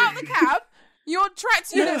didn't. So without the cab, your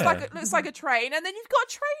tractor Yeah. looks like a train, and then you've got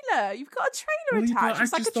a trailer. You've got a trailer attached. I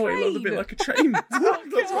It's like just a thought train. it looked a bit like a train. That's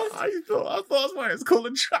what I thought. I thought that's why it's called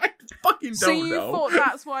a train. Fucking So don't you know. thought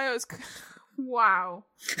that's why it was. Wow.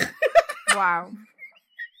 Wow.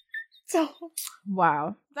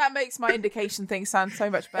 Wow. That makes my indication thing sound so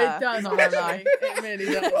much better. It does, Not gonna lie. actually. It really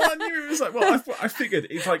does. Well, I knew it was like. Well, I figured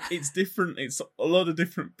it's like it's different. It's a lot of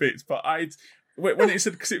different bits. But when it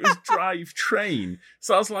said because it was drive train,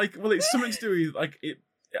 so I was like, well, it's something to do with like it.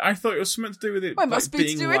 I thought it was something to do with it, Well, it like, must be to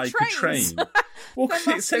being do with like trains. a train. Well, There 'cause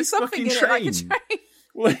it must be says something fucking in it like a train. train.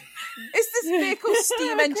 Well, Is this vehicle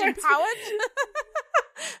steam engine powered?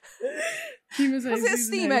 Was it a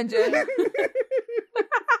steam engine?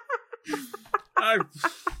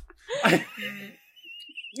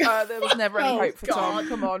 There was never any Oh, hope for Tom. God.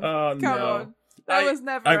 Come on. Oh, Come no. on. There was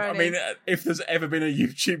never I any. mean, if there's ever been a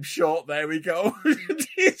YouTube short, there we go.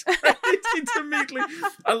 It's credited immediately.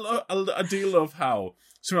 I do love how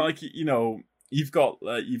so like you've got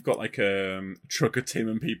like Trucker Tim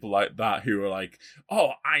and people like that who are like,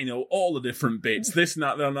 oh, I know all the different bits, this and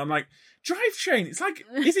that. And I'm like, drivetrain. It's like,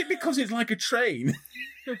 is it because it's like a train?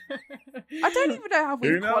 I don't even know how Who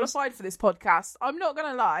we've knows? qualified for this podcast. I'm not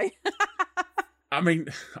going to lie. I mean,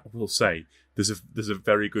 I will say there's a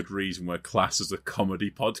very good reason we're classed as a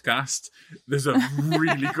comedy podcast. There's a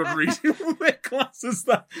really good reason we're classed as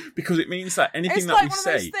that because it means that anything It's that like we one of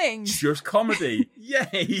those say things. just comedy.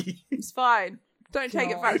 Yay! It's fine. Don't take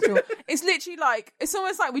it factual. It's literally like, it's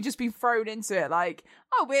almost like we've just been thrown into it. Like,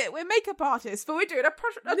 oh, we're makeup artists, but we're doing a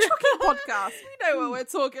trucking podcast. We know what we're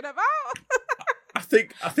talking about. I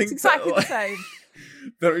think It's exactly that, the same.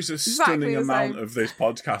 there is a Exactly stunning the amount same. of this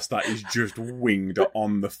podcast that is just winged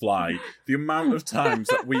on the fly. The amount of times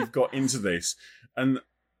that we've got into this, and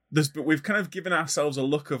we've kind of given ourselves a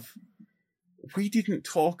look of, we didn't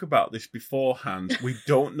talk about this beforehand. We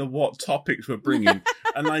don't know what topics we're bringing,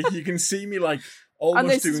 and like you can see me like And almost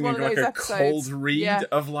this is doing one of like those a episodes. cold read Yeah.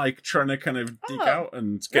 of like trying to kind of dig out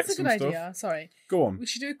and get That's a some good stuff. idea. Sorry. Go on. We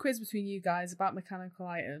should do a quiz between you guys about mechanical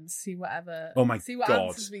items. See what God.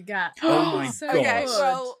 answers we get. Oh my So God. Okay, good.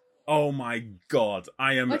 well, Oh my God,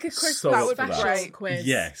 I am Like a Chris so that up would for be that. great. quiz.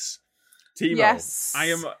 Yes. Timo, Yes. I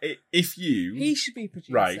am, if you... He should be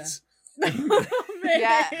producer. Right.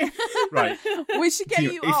 Yeah. Right. We should get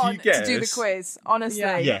you if on you get to do the us- quiz, honestly.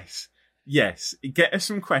 Yeah. Yes. Get us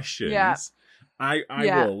some questions. Yeah. I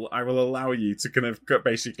Yeah. will allow you to kind of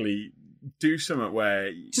basically do something where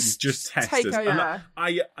you just test take us. over. And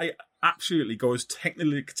I absolutely go as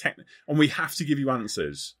technically, and we have to give you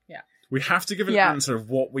answers. Yeah. We have to give an Yeah. answer of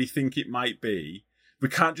what we think it might be. We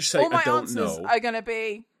can't just say, All my I don't answers know. are going to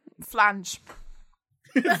be flange.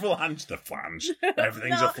 Flange, the flange.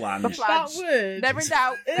 Everything's a flange. The flange. That word. Never in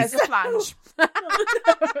doubt, there's a flange.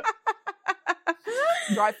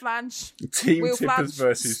 Right flange. Team Wheel tippers flange.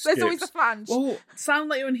 versus There's skips. always a flange. Oh, sound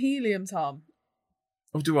like you're in helium, Tom.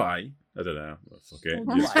 Oh, do I? I don't know. Well, fuck it.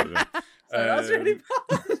 Oh, Just do I? put it in. So that's really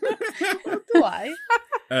bad. Do I?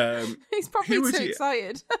 He's probably who would too you-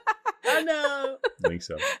 excited. I know. I think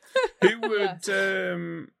so. Who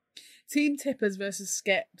would Team tippers versus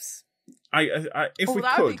skips. I if Oh, we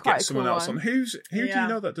that would be could quite get a someone cool ose on? one. Who do you Yeah.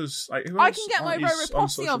 know that does like who I else can get my is Rora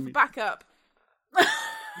Posse social on for media? backup. I'm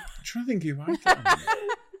trying to think who I can. God,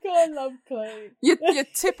 I love Chloe. Your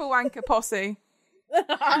tipper wanker posse.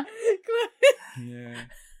 Yeah.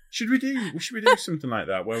 Should we do something like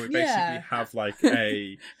that where we basically Yeah. have like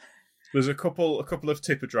there's a couple of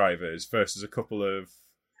tipper drivers versus a couple of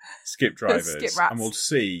skip drivers, Skip rats. and we'll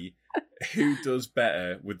see who does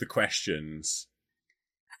better with the questions.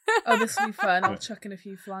 Oh, this will be fun. I'll chuck in a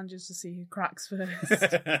few flanges to see who cracks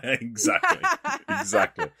first.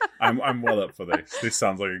 Exactly. I'm well up for this. This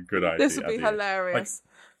sounds like a good idea. This would be hilarious.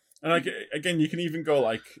 And like again, you can even go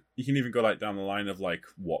like down the line of like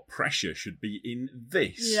what pressure should be in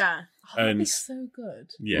this. Yeah. Oh, that'd be And- so good.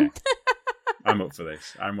 Yeah. I'm up for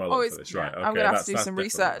this. I'm well up Always- for this. Right. Okay. I'm going to have that's- to do that's some definitely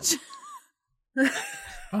research.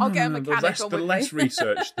 Oh, I'll get a mechanic the on with less me.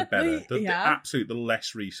 research, the better. The Yeah.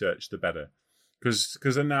 less research, the better.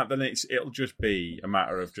 Because then it'll just be a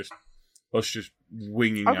matter of just us just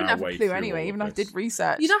winging I our wouldn't have way a clue through anyway, all even of if I did this.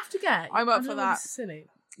 research. You'd have to get. I'm up I for know that. this is silly.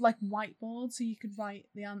 Like whiteboard, so you could write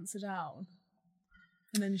the answer down,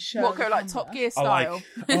 and then show. What, go the like camera. Top Gear I style? like.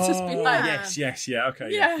 It'd just be Oh, like yes, yeah, okay,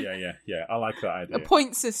 yeah. I like that a idea.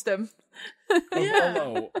 point system. Yeah.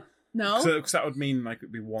 Although, No. because that would mean like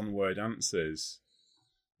it'd be one word answers,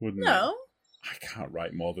 wouldn't it? No. I can't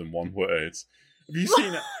write more than one word. Have you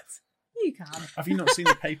seen it? You can. Have you not seen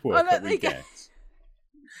the paperwork I bet that we they get- get?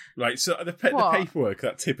 Right, so the What? paperwork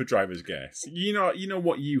that tipper drivers get. You know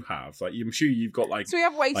what you have. Like I'm sure you've got like So we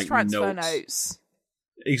have waste like transfer notes. notes.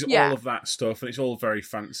 it's Yeah. all of that stuff, and it's all very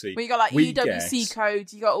fancy. We got like We EWC get-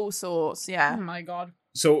 codes. You got all sorts. Oh Yeah. my god.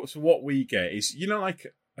 So what we get is like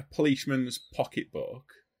a policeman's pocketbook,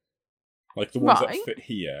 like the ones Right. that fit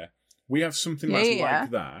here. We have something Yeah, that's yeah.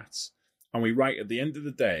 like that, and we write at the end of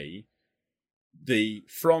the day the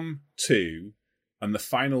from to and the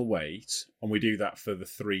final weight, and we do that for the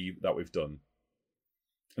 3 that we've done,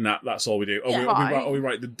 and that's all we do. Yeah. We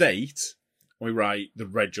write the date, and we write the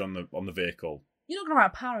reg on the vehicle. You're not gonna write a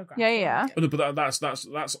paragraph. Yeah, yeah. Oh, no, but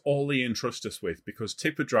that's all they entrust us with, because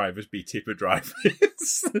tipper drivers be tipper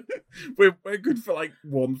drivers. we're good for like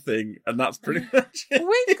one thing, and that's pretty much it.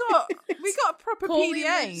 We got proper Call the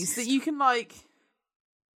PDAs list. that you can like.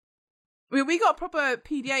 We got proper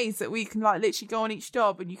PDAs that we can like literally go on each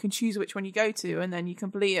job and you can choose which one you go to and then you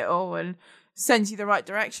complete it all and sends you the right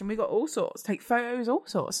direction. We got all sorts, take photos, all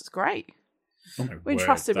sorts. It's great. Oh my We're word,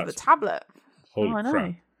 entrusted with a that's- tablet. Holy Oh, I know.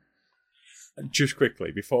 crap. Just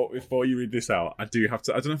quickly, before you read this out, I do have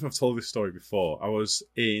to. I don't know if I've told this story before. I was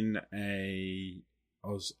in a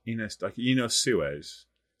like Suez. Is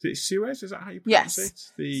it Suez? Is that how you pronounce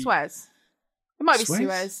Yes. it? Suez. It might be Suez?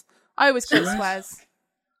 Suez. I always call it Suez? Suez.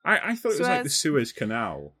 I thought it was like the Suez. Suez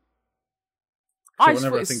Canal. I So just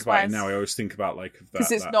whenever thought I it think was about it Suez now, I always think about like 'Cause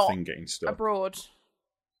that it's not thing getting stuck. abroad.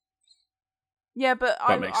 Yeah, but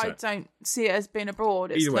makes I sense. don't see it as being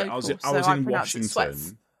abroad. It's Either way, local, I was so in pronounce it Suez.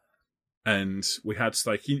 Washington, and we had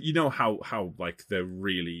like you know how like they're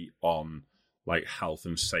really on like health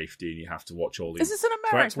and safety, and you have to watch all these. Is this in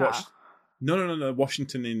So I had to America? watch- No.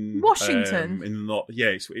 Washington in Washington? in the north. Yeah,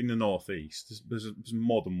 it's in the northeast. There's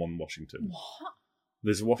more than one Washington. What?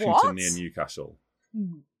 There's a Washington What? near Newcastle.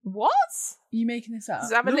 What? Are you making this up?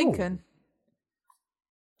 Does it have a No. Lincoln?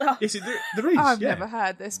 Yes, there is. I've yeah. never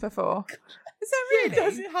heard this before. Is Does there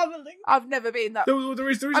really? it have a link? I've never been that. There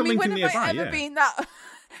is I a mean, Lincoln when have nearby. I ever yeah. been that?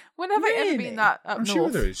 When have I ever Really? been that up I'm north? sure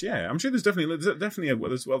there is. Yeah, I'm sure there's definitely a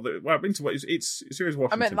well. I've been to it's Washington.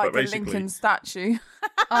 I meant like but the basically, Lincoln statue.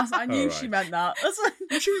 I knew Oh, she right. meant that.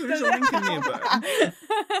 I'm sure there's a Lincoln nearby.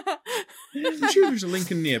 I'm sure there's a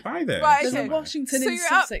Lincoln nearby there. Right, There's okay. a Washington So in you're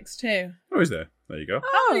up- Sussex too. Oh, is there? There you go.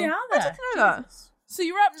 Oh, yeah, I didn't know that. So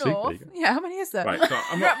you're up See, there north. you go. Yeah, how many is there? Right, so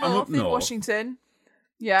I'm You're up up north in north, Washington.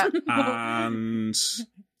 Yeah. and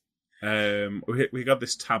we got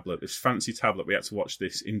this tablet, this fancy tablet. We had to watch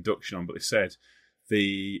this induction on, but they said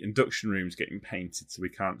the induction room's getting painted, so we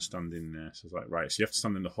can't stand in there. So I was like, right, so you have to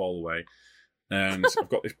stand in the hallway. And I've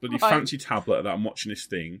got this bloody fancy tablet that I'm watching this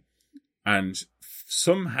thing, and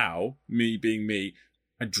somehow, me being me,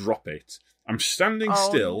 I drop it. I'm standing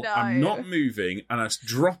still, I'm not moving, and I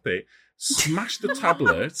drop it, smash the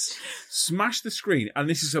tablet, smash the screen, and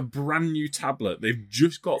this is a brand new tablet. They've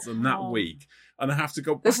just got them that week. And I have to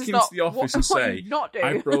go back into the office and say,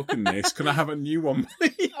 I've broken this. Can I have a new one,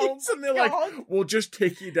 please? And they're like, we'll just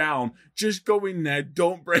take you down. Just go in there.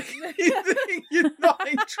 Don't break anything. You're not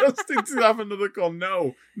entrusted to have another con.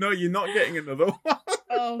 No, you're not getting another one.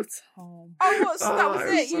 Oh, Tom. Oh, so that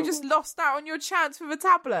was it? You just lost out on your chance with a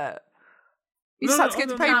tablet? You just had to get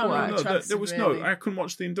the paperwork? No, there was I couldn't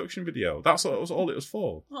watch the induction video. That's all it was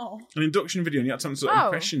for. Oh. An induction video, and you had to answer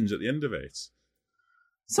questions at the end of it.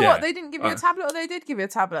 So what? They didn't give you a tablet, or they did give you a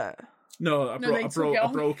tablet? No, I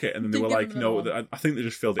broke it, and then they were like, "No." I think they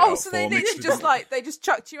just filled it out. Oh, so they just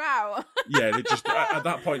chucked you out. Yeah, they just at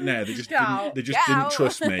that point there, they just didn't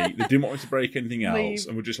trust me. They didn't want me to break anything else,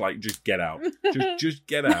 and were just like, "Just get out, just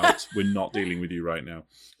get out. We're not dealing with you right now."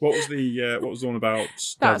 What was the one about?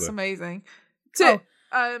 That's amazing.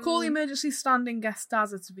 Call the emergency standing guest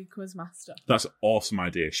Dazza to be quizmaster. That's an awesome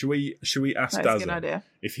idea. Should we ask Dazza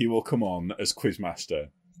if he will come on as quizmaster?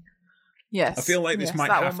 Yes. I feel like this might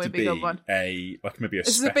have to be maybe a special.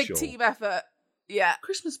 This is a big team effort. Yeah.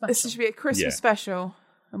 Christmas special. This should be a Christmas special.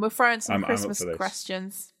 And we're throwing some Christmas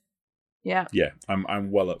questions. Yeah. Yeah,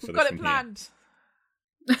 I'm well up for this. We've got it planned.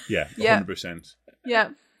 Yeah, 100%.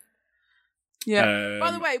 Yeah. Yeah.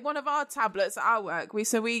 By the way, one of our tablets at our work, we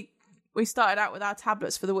started out with our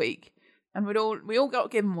tablets for the week. And we all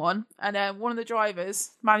got given one. And one of the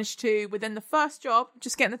drivers managed to, within the first job,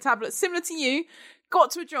 just getting the tablet similar to you,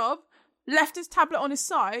 got to a job, left his tablet on his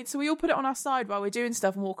side, so we all put it on our side while we're doing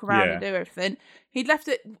stuff and walk around and do everything. He'd left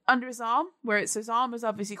it under his arm, where his arm has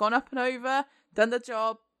obviously gone up and over, done the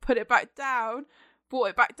job, put it back down, brought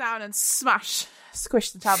it back down and squished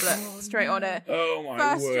the tablet straight on it. Oh my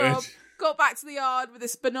First word. job, got back to the yard with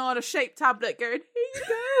this banana-shaped tablet going, here you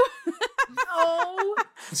go. Oh.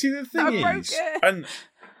 See, the thing is, and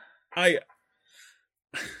I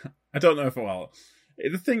don't know if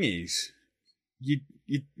the thing is, you're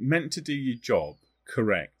meant to do your job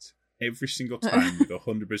correct every single time with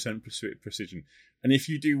 100% precision. And if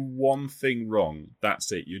you do one thing wrong,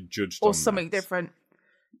 that's it. You're judged or something different.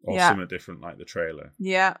 Or something different, like the trailer.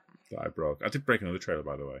 Yeah. That I broke. I did break another trailer,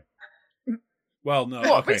 by the way. Well, no.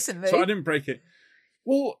 What, okay. recently? So I didn't break it.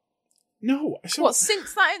 Well, no. What,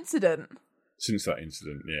 since that incident? Since that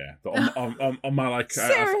incident, yeah. But on my, like...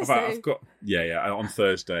 Seriously? I've got... Yeah, on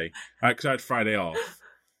Thursday. Because I had Friday off.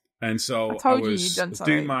 And so I was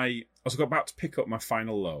doing I was about to pick up my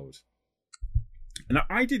final load. And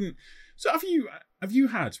I didn't... So have you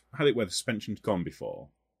had it where the suspension's gone before?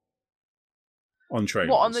 On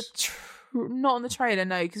trailers? What, on the... not on the trailer,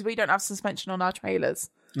 no, because we don't have suspension on our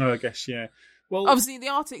trailers. Oh, I guess, yeah. Well, obviously the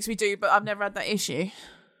Arctics we do, but I've never had that issue.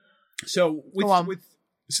 So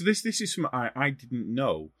this is something I didn't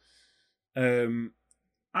know.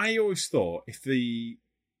 I always thought if the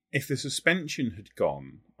suspension had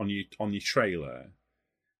gone on your trailer,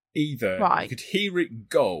 either you could hear it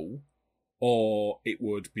go, or it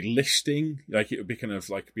would be listing, like it would be kind of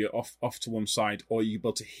like be off to one side, or you'd be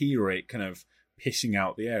able to hear it kind of pissing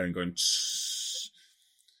out the air and going. Tss.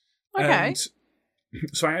 Okay. And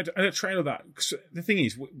so I had a trailer that. The thing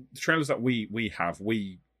is, the trailers that we have,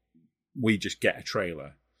 we just get a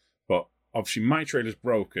trailer, but obviously my trailer's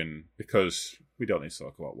broken because we don't need to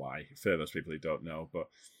talk about why. For those people who don't know, but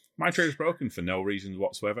my trailer's broken for no reason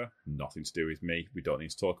whatsoever. Nothing to do with me. We don't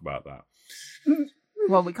need to talk about that.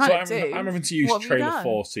 Well, we kind of do. I'm having to use Trailer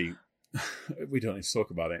 40. We don't need to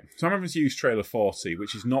talk about it. So I'm having to use Trailer 40,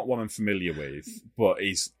 which is not one I'm familiar with, but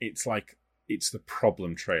it's the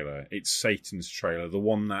problem trailer. It's Satan's trailer, the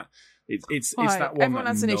one that it's that one everyone that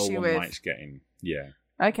has an no issue one with. Likes getting. Yeah.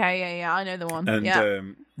 Okay, yeah, I know the one. And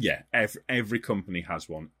every company has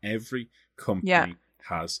one. Every company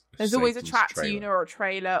has. There's Satan's always a tractor trailer. unit or a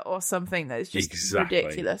trailer or something that is just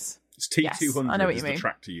ridiculous. It's T200 yes, I know what you mean. The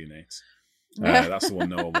tractor unit. That's the one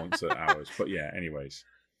no one wants at ours. But yeah, anyways.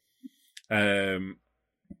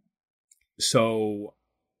 So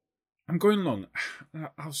I'm going along.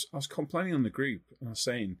 I was complaining on the group, and I was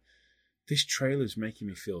saying this trailer's making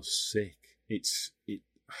me feel sick. It's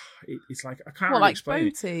like I can't really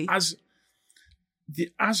explain boaty?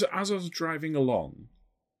 it. As I was driving along,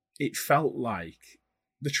 it felt like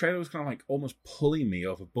the trailer was kind of like almost pulling me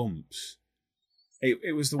over bumps.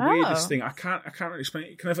 It was the weirdest thing. I can't really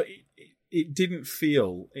explain it. it didn't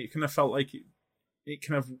feel. It kind of felt like it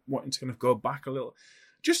kind of wanting to kind of go back a little,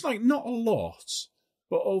 just like not a lot,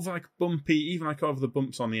 but over like bumpy, even like over the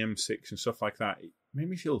bumps on the M6 and stuff like that. It made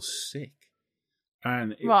me feel sick,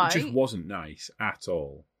 and it just wasn't nice at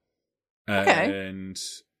all. Okay. And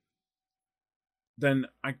then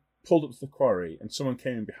I pulled up to the quarry, and someone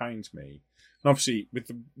came in behind me. And obviously, with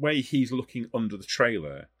the way he's looking under the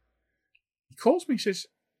trailer, he calls me and says,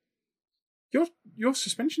 Your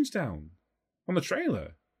suspension's down on the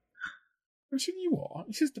trailer. I said, you what?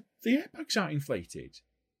 He says, the airbags aren't inflated.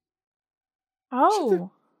 Oh. Said,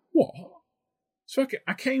 what? So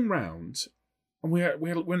I came round, and we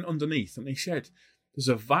went underneath, and he said, there's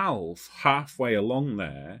a valve halfway along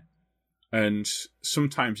there, and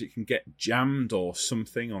sometimes it can get jammed or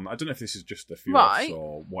something on. I don't know if this is just the fuel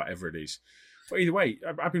or whatever it is. But either way,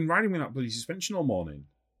 I've been riding with that bloody suspension all morning.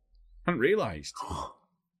 I hadn't realised.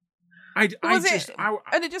 And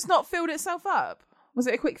it just not filled itself up? Was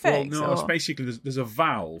it a quick fix? Well, no, it's basically there's a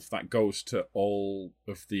valve that goes to all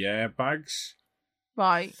of the airbags.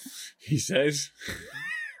 Right. He says,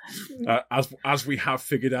 as we have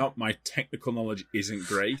figured out, my technical knowledge isn't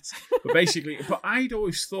great. But basically, I'd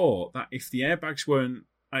always thought that if the airbags weren't,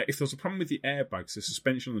 if there was a problem with the airbags, the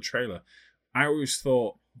suspension on the trailer, I always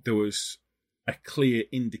thought there was a clear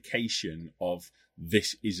indication of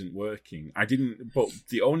this isn't working. I didn't, but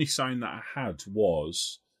the only sign that I had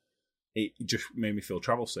was it just made me feel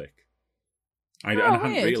travel sick. I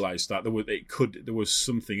hadn't realised that there was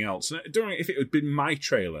something else. And if it had been my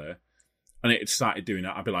trailer and it had started doing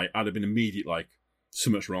that, I'd have been immediate like,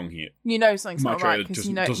 something's wrong here. You know something's not right because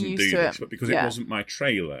you know doesn't you're do used to this. it. But because it wasn't my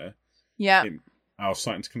trailer, I was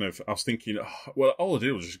starting to I was thinking, well, all I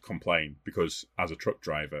did was just complain because as a truck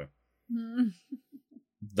driver,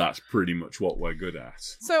 that's pretty much what we're good at.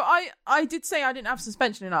 So I did say I didn't have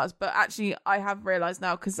suspension in ours, but actually I have realised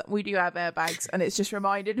now because we do have airbags, and it's just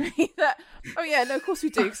reminded me that of course we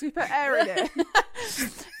do because we put air in it.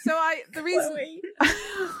 So the reason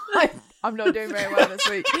I'm not doing very well this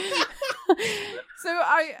week. So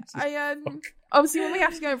I obviously when we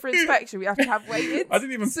have to go in for inspection, we have to have weighted. I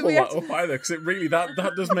didn't even pull that up either because it really that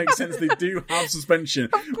does make sense. They do have suspension.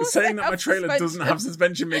 But saying that my trailer doesn't have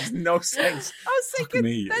suspension makes no sense. I was thinking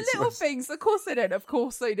they're little things. Of course they don't. Of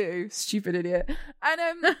course they do. Stupid idiot.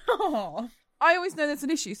 And I always know there's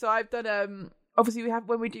an issue. So I've done obviously we have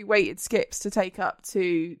when we do weighted skips to take up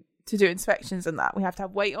to do inspections and that we have to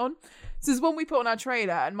have weight on. So there's one we put on our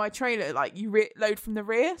trailer, and my trailer like you load from the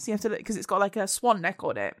rear, so you have to because it's got like a swan neck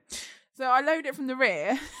on it. So I load it from the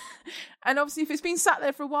rear, and obviously if it's been sat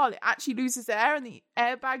there for a while, it actually loses air and the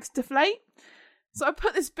airbags deflate. So I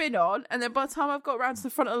put this bin on, and then by the time I've got around to the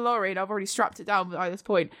front of the lorry and I've already strapped it down by this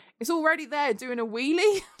point, it's already there doing a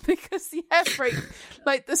wheelie because the air brake,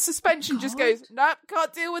 like the suspension just goes, nope,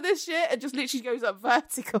 can't deal with this shit, and just literally goes up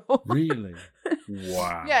vertical. Really?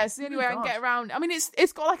 Wow. Yeah, it's the only way I can get around. I mean,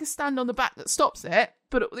 it's got like a stand on the back that stops it,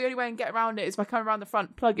 but the only way I can get around it is by coming around the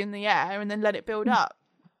front, plug in the air, and then let it build up.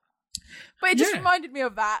 But it just reminded me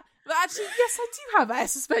of that. But actually, yes, I do have air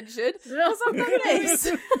suspension because I've done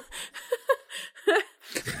this.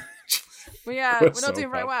 We're not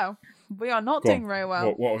doing very well. We are not doing very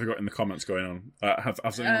well. What have we got in the comments going on?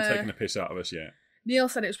 Has anyone taken a piss out of us yet? Neil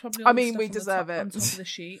said it was probably. We deserve it. On top of the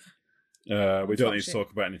sheet. We don't need to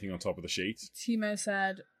talk about anything on top of the sheet. Timo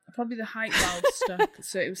said probably the height valve stuck,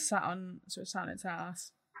 so it was sat on its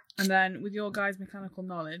ass. And then with your guys' mechanical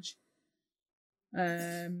knowledge,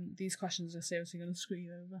 these questions are seriously going to screw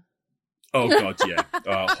you over. Oh God, yeah,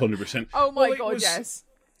 100%. Oh my God, yes.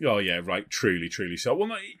 Oh yeah, right. Truly so. Well,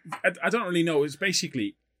 no, I don't really know. It's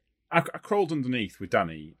basically I crawled underneath with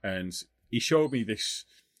Danny, and he showed me this.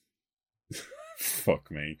 Fuck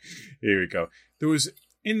me. Here we go. There was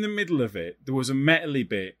in the middle of it. There was a metally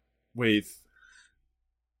bit with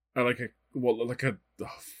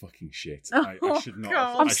fucking shit. I should not.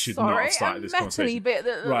 God. I should not have started this conversation. Bit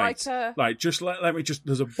that right. Just let me just.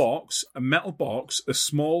 There's a metal box, a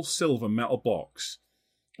small silver metal box,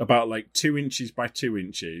 about like 2 inches by 2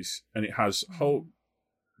 inches, and it has whole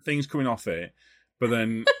things coming off it. But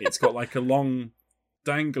then it's got like a long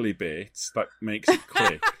dangly bit that makes it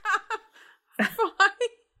click.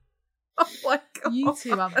 Oh my God! You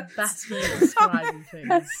two are the best way of describing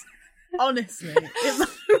things. Honestly, it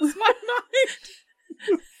blows my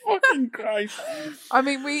mind. Fucking Christ! I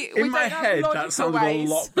mean, we in my don't have head logical that sounded ways.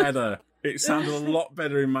 a lot better. It sounded a lot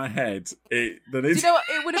better in my head. Do you know what?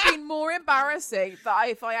 It would have been more embarrassing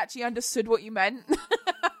if I actually understood what you meant.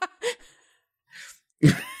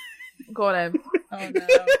 Go on, Em. Oh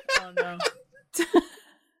no.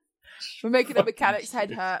 We're making a mechanic's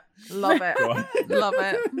head hurt. Love it. Love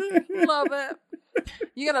it. Love it.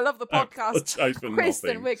 You're going to love the podcast,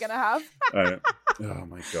 Kristen, we're going to have. Oh,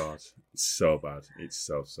 my God. It's so bad. It's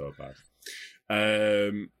so bad.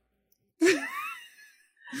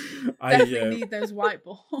 Definitely need those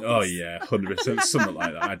whiteboards. Oh yeah, 100%, something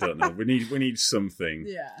like that. I don't know. We need something,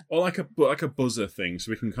 or like a buzzer thing,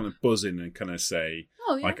 so we can kind of buzz in and kind of say,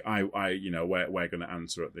 like I, we're going to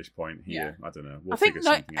answer at this point here. I don't know. We'll figure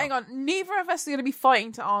something out. Hang on. Neither of us are going to be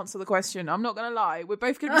fighting to answer the question. I'm not going to lie. We're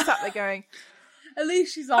both going to be sat there going, at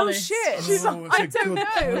least she's honest. Oh shit! She's I don't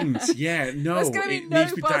know. Point. Yeah, no, there's going to be no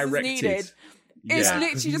buzzers needed. It's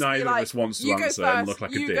literally just neither be like, of us wants to you answer go first, and look like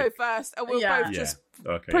a dick. You go first, and we'll both just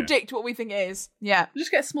predict what we think it is. Yeah. Just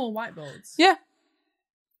get small whiteboards. Yeah.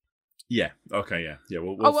 Yeah. Okay. Yeah.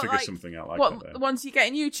 We'll figure something out like that. The ones you get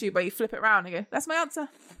in YouTube where you flip it around and go, "That's my answer."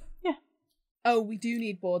 Yeah. Oh, we do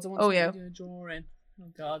need boards. I want to do a drawing. Oh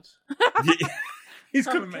God. He's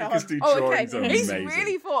going to make us do drawings. Okay. He's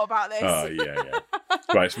really thought about this. Oh yeah.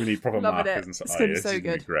 Right. So we need proper markers and stuff. It's going to be so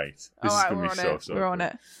good. Great. This All right, is going to be so we're on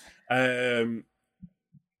it.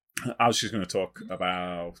 I was just going to talk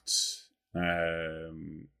about.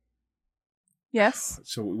 Yes.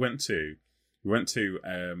 So we went to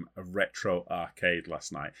a retro arcade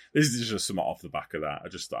last night. This is just somewhat off the back of that. I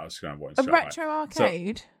just thought I was going to want to a retro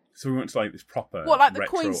arcade. So we went to like this proper. What, like the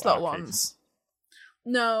coin slot ones?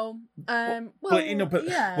 No.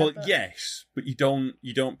 Yes, but you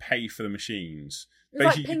don't pay for the machines. It's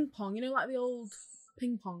like ping pong, like the old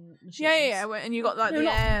ping pong machines. Yeah, and you got like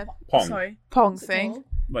the air Pong thing. Called?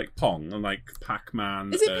 Like Pong and like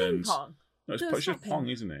Pac-Man. Is it ping pong? No, it's just Pong,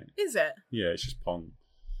 isn't it? Is it? Yeah, it's just Pong.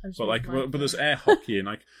 But there's air hockey and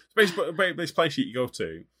like basically this place you go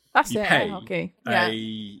to. That's air hockey.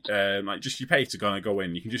 You pay to go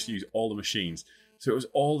in. You can just use all the machines. So it was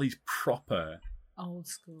all these proper old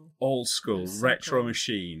school retro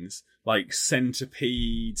machines like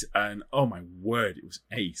Centipede and oh my word, it was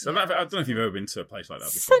ace. I don't know if you've ever been to a place like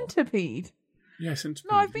that before. Centipede. Yeah,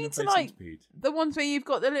 Centipede. No, I've been to like the ones where you've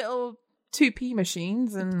got the little 2p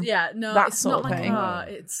machines and it's sort not of thing.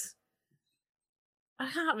 It's I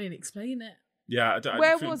can't really explain it. Yeah,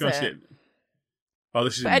 where was it? Oh,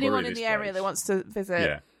 this is for anyone in the area that wants to visit.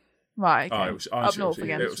 Yeah, right. Okay. Oh, it was up north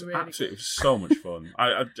again. It was absolutely. It was so much fun.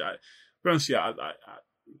 I be honest, we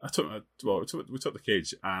took the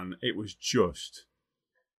kids, and it was just.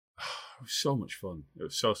 It was so much fun. It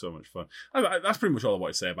was so much fun. That's pretty much all I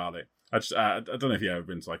want to say about it. I don't know if you've ever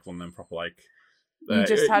been to like one of them proper like. You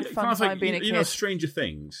just had fun time being a kid. You know, Stranger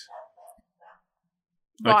Things.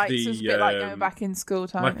 Right, so it's a bit like going back in school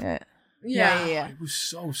time. Yeah. It was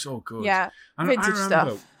so good. Yeah, and vintage I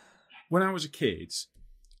remember stuff. When I was a kid,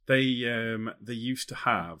 they used to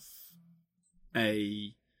have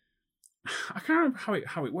a. I can't remember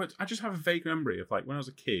how it worked. I just have a vague memory of like when I was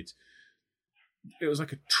a kid. It was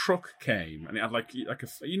like a truck came and it had like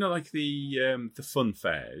the fun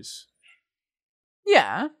fairs.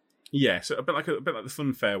 Yeah. Yeah, so a bit like the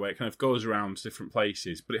fun fair where it kind of goes around to different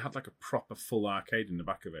places, but it had like a proper full arcade in the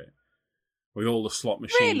back of it with all the slot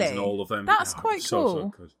machines and all of them. That's quite cool.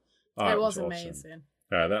 So good. It was awesome. amazing.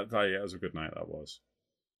 Yeah, that was a good night. That was.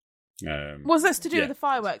 Was this to do with the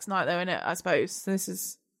fireworks night though? Innit? I suppose so this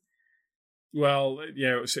is. Well,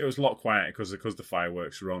 yeah, it was a lot quieter because the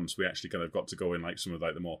fireworks were on, so we actually kind of got to go in like some of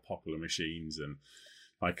like the more popular machines and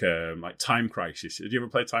like Time Crisis. Did you ever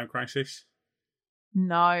play Time Crisis?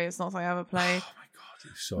 No, it's not something I ever played. Oh my god,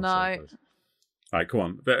 it's so good. All right, come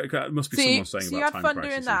on. There must be someone saying about you had Time fun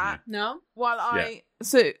Crisis, doing that. No,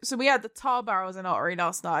 So we had the tar barrels in Ottery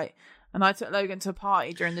last night, and I took Logan to a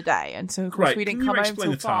party during the day, and so of course we didn't come home till 5.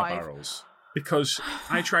 Explain the tar barrels because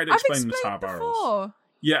I tried to explain the tar barrels. Before.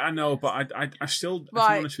 Yeah, I know, but I still, if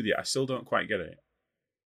I'm honest with you, I still don't quite get it.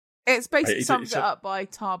 It's basically sums it up by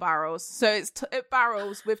tar barrels. So it's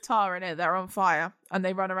barrels with tar in it that are on fire, and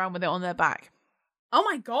they run around with it on their back. Oh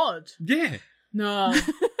my god! Yeah. No.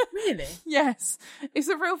 Really? Yes. It's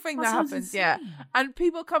a real thing that happens, insane. Yeah. And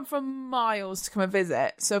people come from miles to come and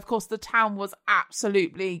visit. So of course the town was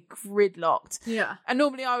absolutely gridlocked. Yeah. And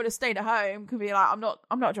normally I would have stayed at home, could be like, I'm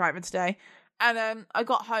not driving today. And I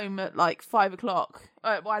got home at like 5 o'clock.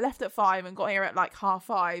 I left at 5 and got here at like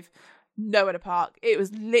 5:30. Nowhere to park. It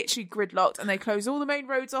was literally gridlocked, and they closed all the main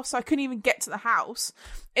roads off, so I couldn't even get to the house.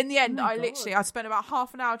 In the end, I spent about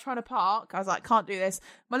half an hour trying to park. I was like, can't do this.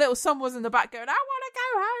 My little son was in the back going, I want to go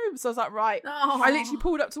home. So I was like, right. Oh. I literally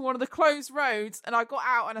pulled up to one of the closed roads, and I got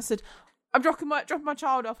out and I said, I'm dropping my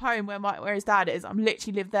child off home where his dad is. I'm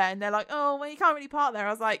literally live there. And they're like, oh, well, you can't really park there.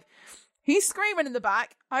 I was like, he's screaming in the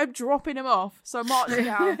back. I'm dropping him off. So I marched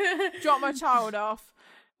down, dropped my child off.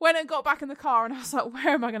 Went and got back in the car, and I was like,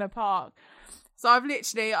 where am I going to park? So I've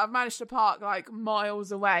managed to park like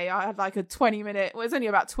miles away. I had like a 20-minute, well, it was only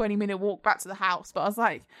about 20-minute walk back to the house, but I was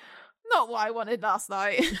like, not what I wanted last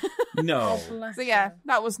night. No. So yeah,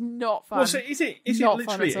 that was not fun. Well, so is it Not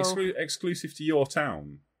fun literally at all. exclusive to your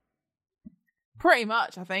town? Pretty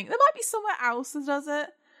much, I think. There might be somewhere else that does it,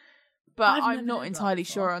 but I've I'm never not heard that entirely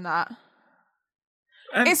before. sure on that.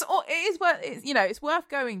 And It's worth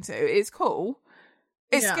going to. It's cool.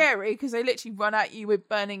 It's Yeah. scary because they literally run at you with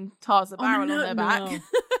burning tars of barrel on their back.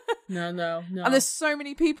 No. And there's so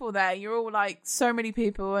many people there. You're all like so many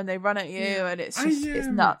people, and they run at you, and it's just it's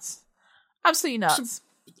nuts, absolutely nuts.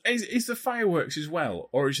 Is the fireworks as well,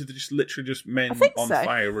 or is it just literally just men I think on so.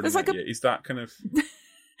 fire running There's like at you? Is that kind of?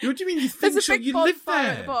 What do you mean? You There's think a so? big You live bonfire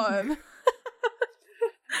there, at the bottom.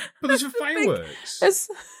 but there's There's a fireworks.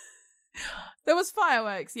 There was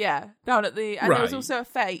fireworks, yeah, down at the, and there was Right. also a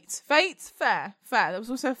fair. There was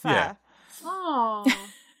also a fair. Yeah. Oh.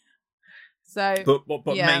 So,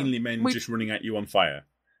 But yeah. mainly men We- just running at you on fire,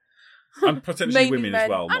 and potentially mainly women men as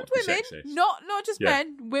well. and Not to be women, sexist. not just Yeah.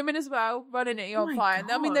 men, women as well, running at you Oh on my fire.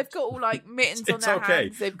 And I mean, they've God. got all like mittens on It's their okay.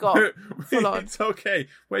 hands. They've got full on. It's okay.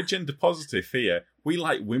 We're gender positive here. We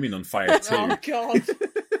like women on fire too. Oh God.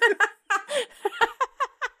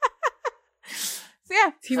 So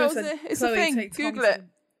yeah, Timo so said, it's a "Chloe, thing. take Tom Google it.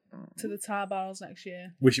 to the tar barrels next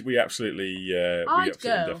year. We absolutely, I'd go.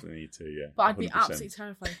 definitely need to. Yeah, But I'd be 100%. absolutely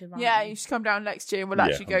terrified if they ran Yeah, me. you should come down next year and we'll Yeah,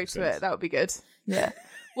 actually go to 100%. it. That would be good. Yeah.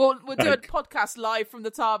 We'll do a Like- podcast live from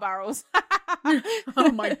the tar barrels.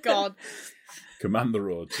 Oh my God. Command the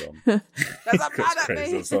road, Tom. That's That's mad at crazy.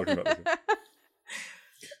 I me. was talking about this.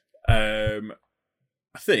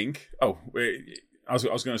 I think. Oh, I was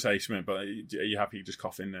going to say something, but are you happy to just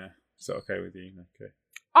cough in there? Is that okay with you? Okay.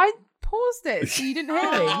 I paused it so you didn't hear me.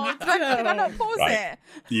 Oh, Did I not pause Right. it?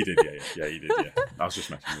 You did, yeah, you did, yeah. I was just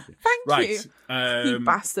messing with you. Thank Right. you. You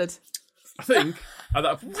bastard. I think.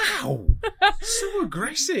 Wow, so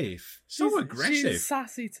aggressive, She's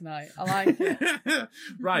sassy tonight. I like it.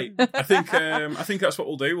 Right. I think that's what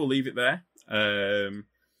we'll do. We'll leave it there.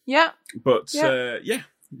 Yeah. But Yeah.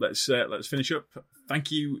 let's finish up. Thank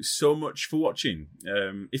you so much for watching.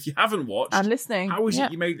 If you haven't watched And listening. how is Yeah.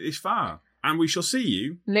 it you made it this far? And we shall see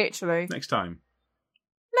you Literally. next time.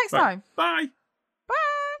 Next time. Bye.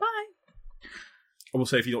 Bye. I will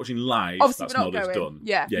say if you're watching live, Obviously, that's we're not not us going. done.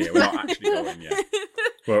 Yeah. We're not actually going. Yeah,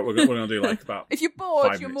 but we're going to do like about. If you're bored,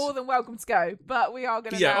 5 you're minutes. more than welcome to go. But we are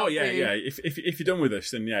going to. Yeah, yeah. If you're done with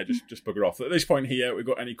us, then yeah, just bugger off. At this point here, we've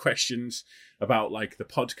got any questions about like the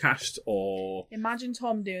podcast or Imagine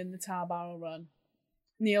Tom doing the tar barrel run.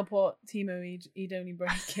 Neil thought Timo he'd only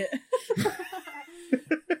break it.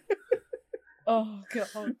 Oh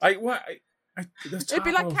God. It'd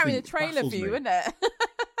be like carrying a trailer for you, wouldn't it?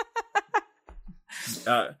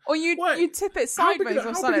 Or you tip it how big are sideways the- or how big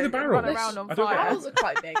are something the and barrels? run around on I don't know. fire. Barrels are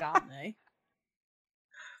quite big, aren't they?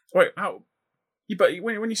 Wait, how? Yeah, but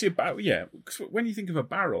when you see a barrel, yeah. 'Cause when you think of a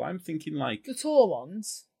barrel, I'm thinking like The tall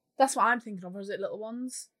ones. That's what I'm thinking of. Or is it little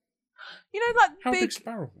ones? You know, like how big big's a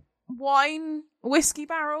barrel? wine whiskey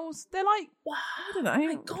barrels. They're like, I don't know. my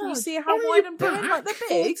Can you God. see how On wide your I'm doing? Like they're back?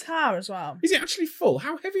 big. Full tar as well. Is it actually full?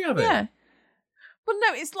 How heavy are they? Yeah. Well,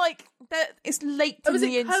 no, it's like it's late Oh, in is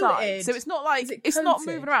the it inside, coated? so it's not like Is it it's not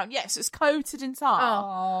coated? moving around. Yes, it's coated in tar,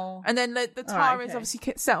 Oh. and then the tar Alright, is okay.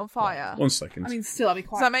 obviously set on fire. 1 second. I mean, still, I'd be Does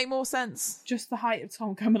quite. that make more sense? Just the height of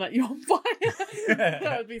Tom coming at you on fire.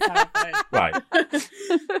 That would be terrifying. right.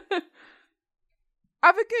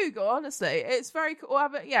 Have a Google, honestly. It's very cool.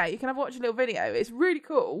 You can have watch a little video. It's really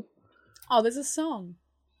cool. Oh, there's a song.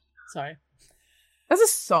 Sorry. There's a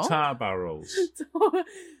song. Tar barrels.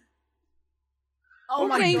 Oh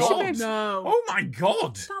my my God. God. No. Oh my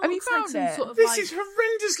god! That Have you looks like found some it? Sort of This like... is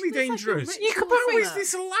horrendously It's like a dangerous. ritual How thing. is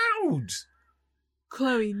this allowed?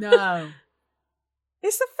 Chloe, no.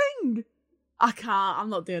 It's a thing. I can't. I'm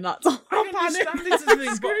not doing that. Tom. I I'll panic. understand it's a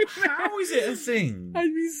thing, but how is it a thing? I'd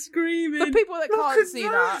be screaming. The people that Look can't at see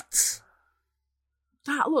that.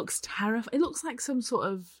 That looks terrifying. It looks like some sort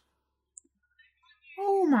of...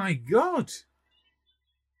 Oh my god!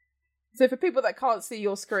 So for people that can't see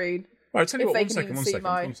your screen, Right, tell you If what. they 1 can second. even 1 see second.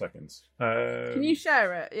 mine. 1 second. can you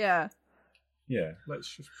share it? Yeah. Yeah,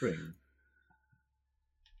 let's just bring.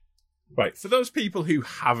 Right, for those people who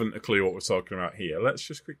haven't a clue what we're talking about here, let's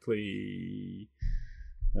just quickly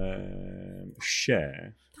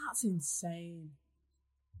share. That's insane.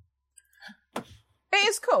 It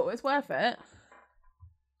is cool. It's worth it.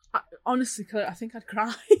 Honestly, Chloe, I think I'd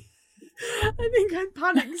cry. I think I'd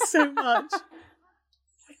panic so much.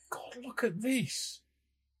 God, look at this.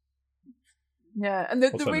 Yeah, and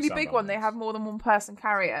I'll the turn the really sound big on one, they this. have more than one person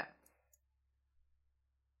carry it.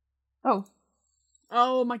 Oh.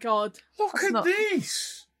 Oh my god. Look That's at not-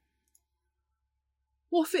 this.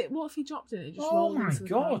 What if he dropped it? It just Oh rolled my into the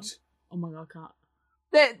god. ground? Oh my god, cat.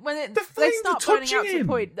 They The flames start are burning out touching to the him.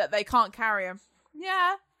 point that they can't carry him.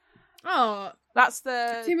 Yeah, Oh, that's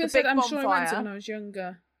the Tima big said, I'm bonfire. sure I went to when I was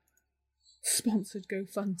younger. Sponsored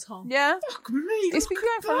GoFund Tom. Yeah, Fuck me. it's been look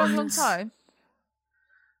going at for a long, long that. time.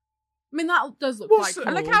 I mean, that does look What's quite the-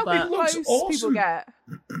 cool. And look how but looks close awesome. people get.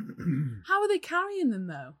 how are they carrying them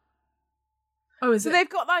though? Oh, is So it? they've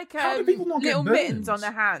got like How do people not get little burned? mittens on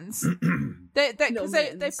their hands. They've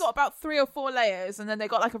mittens. got about 3 or 4 layers, and then they've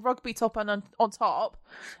got like a rugby top on top,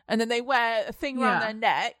 and then they wear a thing around Yeah. their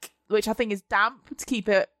neck, which I think is damp to keep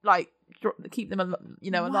it like keep them alive,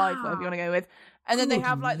 whatever you want to go with. And then they Good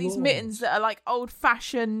have like these Lord. mittens that are like old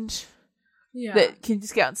fashioned Yeah. that can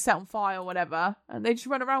just get set on fire or whatever, and they just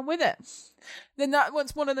run around with it. Then that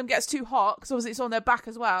once one of them gets too hot, because obviously it's on their back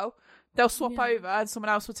as well, they'll swap Yeah. over and someone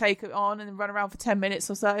else will take it on and then run around for 10 minutes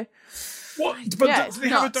or so. What? But Yeah, do it's they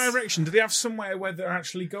have a nuts. direction? Do they have somewhere where they're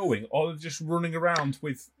actually going, or they're just running around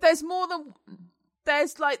with?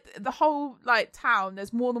 There's like the whole like town,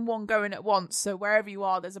 there's more than one going at once, so wherever you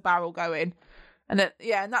are there's a barrel going. And then,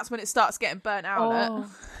 and that's when it starts getting burnt out.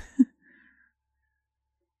 Oh.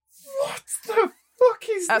 What the fuck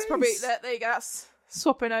is That's this? probably there you go, that's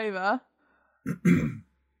swapping over.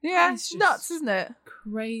 Yeah, It's it's just- nuts, isn't it?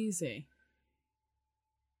 Crazy.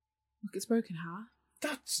 Look, it's broken half.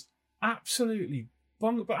 That's absolutely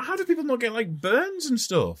bong. But how do people not get like burns and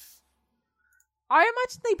stuff? I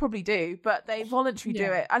imagine they probably do, but they voluntarily do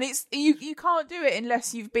Yeah. it, and it's you can't do it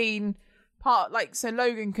unless you've been part. Like, so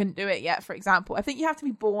Logan couldn't do it yet, for example. I think you have to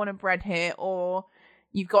be born and bred here, or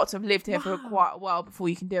you've got to have lived here for Wow. quite a while before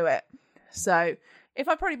you can do it. So, if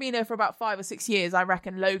I'd probably been here for about 5 or 6 years, I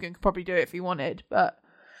reckon Logan could probably do it if he wanted. But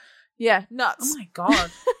yeah, nuts. Oh my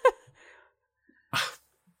god.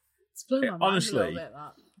 It's blown my mind Honestly, a little bit,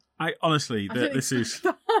 that. I honestly, I don't this is.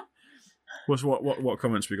 expect that. What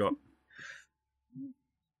comments we got?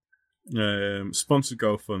 Sponsored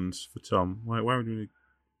GoFunds for Tom. Why would we?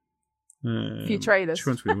 A few trailers. She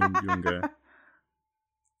wants to be younger.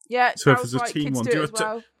 Yeah, So if Daryl's there's a right, team kids one, do do it as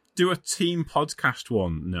well. Do a team podcast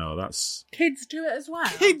one. No, that's Kids do it as well.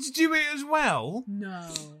 kids do it as well. No.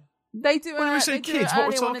 They do When we it. say They do kids, it what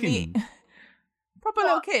we're earlier on in the talking? proper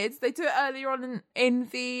little kids. They do it earlier on in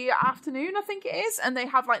the afternoon, I think it is, and they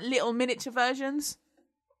have like little miniature versions.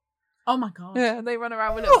 Oh my god. Yeah, they run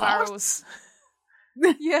around with little What? barrels.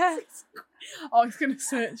 Yeah, Oh, he's going to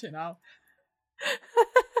search it now.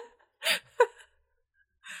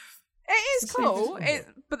 it is cool.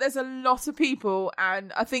 But there's a lot of people,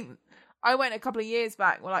 and I think I went a couple of years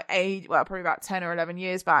back, probably about 10 or 11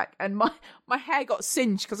 years back, and my hair got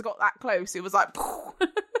singed because I got that close. It was like,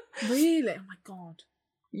 Really? Oh my god.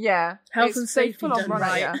 yeah, Health it's and safety full on done run at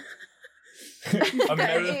right. ya.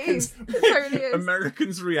 Americans, It totally is.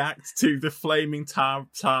 Americans react to the flaming tar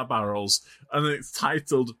barrels, and it's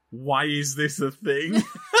titled "Why is this a thing?" Is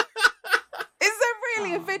there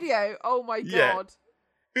really a video? Oh my Yeah. god.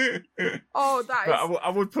 Oh, that But is. I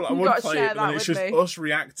would You play gotta it, share and that it's with just me. us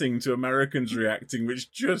reacting to Americans reacting,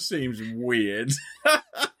 which just seems weird.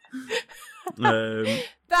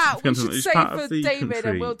 That we It's should save part of for the David,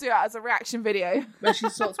 country. and we'll do it as a reaction video. Where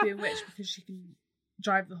she's thought to be a witch because she can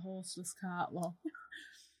drive the horseless cart. Well,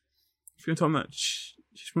 If you're talking about, she's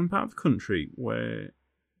from part of the country where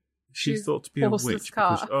she's She's thought to be a horseless witch.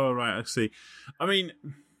 cart. Because, oh right, I see. I mean,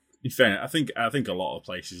 in fairness, I think a lot of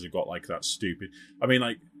places have got like that stupid. I mean,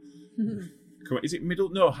 like, come on, is it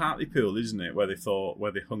Hartlepool, isn't it? Where they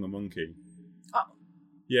hung a monkey. Oh.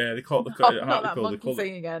 Yeah, they called the Oh, not that Hartlepool. They monkey called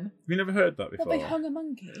thing again. Have you never heard that before? what, they hung a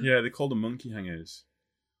monkey? Yeah, they called them monkey hangers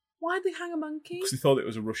Why'd they hang a monkey? because they thought it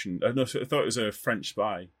was a Russian. No, so they thought it was a French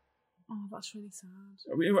spy. Oh, that's really sad.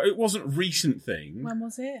 I mean, it wasn't a recent thing. When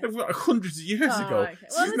was it? It was like hundreds of years Oh, ago. okay.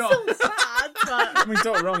 Well, It's it's not- still sad, I but mean,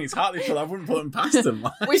 don't get me wrong, it's Hartlepool. I wouldn't put them past them.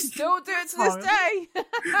 Like. We still do it to this day.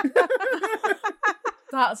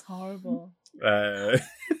 that's horrible.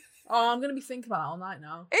 Oh, I'm going to be thinking about that all night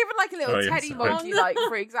now. Even like a little Oh, yeah, teddy sorry. monkey, like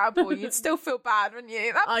for example, you'd still feel bad, wouldn't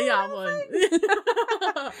you? That Oh, poor yeah, little thing.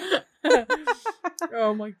 I would.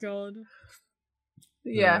 Oh, my God.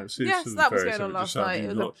 Yeah, it's yes, very that was sorry, going on just last how night. you It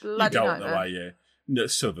was look- a bloody you don't nightmare. know, are you? No,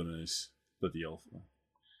 Southerners, bloody awful.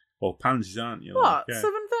 Or pansies, aren't you? What? Like, yeah.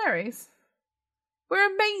 Southern fairies?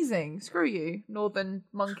 We're amazing. Screw you, Northern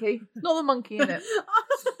monkey. Northern monkey, innit?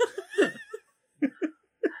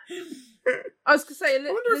 I was going to say, I wonder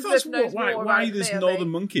if Elizabeth that's knows why more about there's me, I northern think.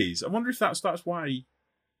 monkeys. I wonder if that's why.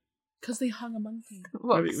 Because they hung a monkey.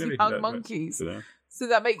 What, maybe young that- monkeys. I don't know. So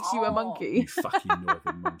that makes you a You monkey. fucking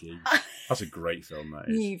northern monkey. That's a great film, that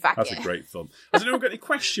is. You fuck That's it. a great film. Has anyone got any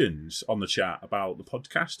questions on the chat about the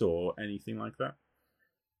podcast or anything like that?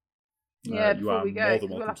 Yeah, You before are we more go, than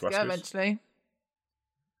we'll welcome have to to ask go us. eventually.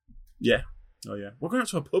 Yeah. Oh, yeah. We're going out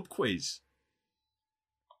to a pub quiz.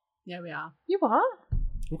 Yeah, we are. You are?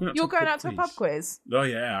 We're going out You're to going out to a pub quiz? Oh,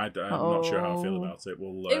 yeah. I'm not sure how I feel Oh. about it.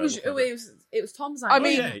 We'll, It was Tom's idea. I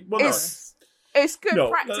mean, yeah. Well, no. it's good No,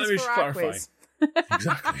 let practice me for just our clarify. quiz.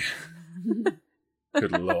 Exactly.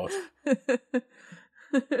 Good lord.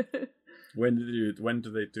 When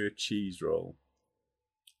do they do a cheese roll?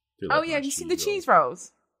 Do Oh like yeah, a have you seen the roll? cheese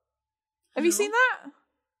rolls? Have you No. seen that?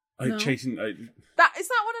 I'm No. chasing. That is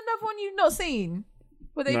that another one you've not seen?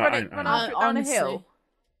 Where they No, run I- it, run I- after it down honestly. a hill.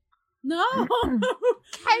 No,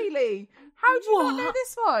 Kaylee, how do you not know What?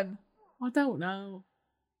 this one? I don't know.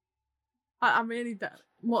 I really don't.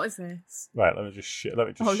 What is this? Right, let me just share Oh,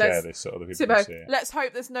 share let's- this so other people Timo, can see it. let's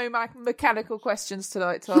hope there's no mechanical questions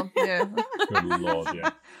tonight, Tom. Yeah. Good lord,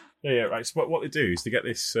 yeah. Yeah, right. So what they do is they get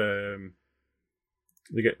this.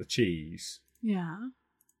 They get the cheese. Yeah.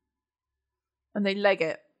 And they leg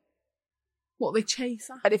it. What, they chase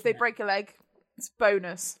after And if they it? break a leg, it's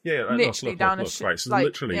bonus. Yeah, right, Literally down a look. shit. Right, so like,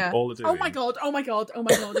 literally yeah. all they do. Oh my god, oh my god, oh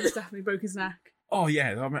my god, he's definitely broke his neck. Oh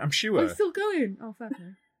yeah, I'm sure. Oh, he's still going. Oh, fair play.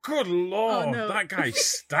 Good lord, Oh, no. that guy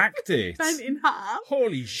stacked it. Bent in half.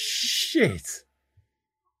 Holy shit!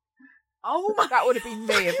 Oh my That would have been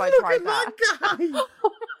me if I Look tried at that. guy.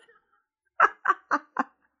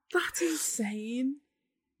 That's insane.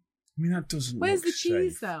 I mean, that doesn't. Where's look the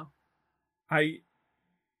cheese, safe. though?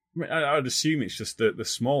 I'd assume it's just that they're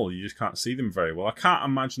small. You just can't see them very well. I can't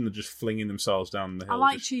imagine they're just flinging themselves down the hill. I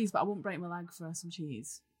like just- cheese, but I wouldn't break my leg for some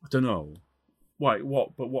cheese. I don't know. Why?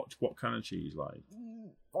 What? But what kind of cheese? Like,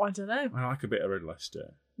 I don't know. I like a bit of red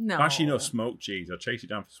Leicester. No. Actually, no, smoked cheese. I'd chase it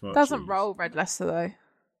down for smoked Doesn't cheese. roll red Leicester though.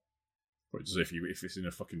 Well, it does if it's in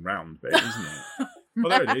a fucking round bit, isn't it? Well,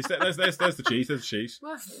 there it is. There's the cheese. There's the cheese.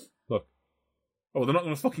 Well, Look. Oh, they're not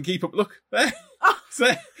going to fucking keep up. Look there. So,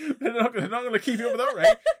 they're not going to keep it up at that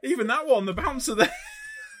rate. Even that one, the bouncer there.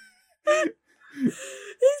 oh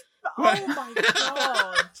my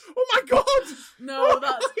god. Oh my god! No,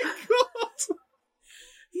 that's Oh my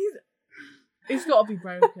god! he's got to be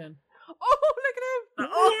broken. Oh, look at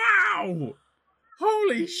him! Wow!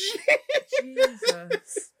 Holy shit!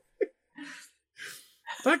 Jesus.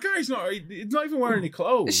 That guy's he's not even wearing any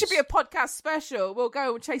clothes. This should be a podcast special. We'll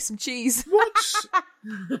go and chase some cheese. What?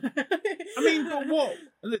 I mean, but what?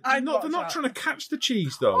 They're not watch that. trying to catch the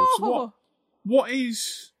cheese, though. So Oh. what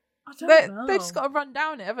is... I don't know. They've just got to run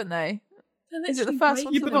down it, haven't they? They're Is it the literally first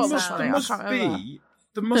one breaking to Yeah, but the there bottom? must, I can't remember.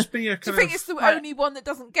 there must be a Do you kind think of... it's the only one that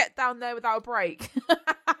doesn't get down there without a break?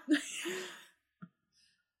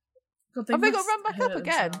 God, Have they got must to run back hurt up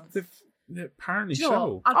again? themselves. Apparently Do you know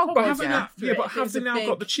so. what? I'd Oh, probably But God, have run they now? after Yeah, it but if it have was they a now big,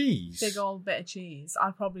 got the cheese? big old bit of cheese?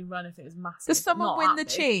 I'd probably run if it was massive. Does someone Not win that the big.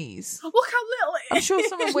 cheese? Look how little it is. I'm sure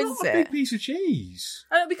someone It's wins not a big it. piece of cheese.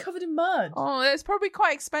 And it'll be covered in mud. Oh, it's probably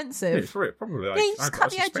quite expensive. It's probably like, Yeah, you just I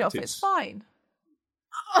cut the edge suspect off. It's fine.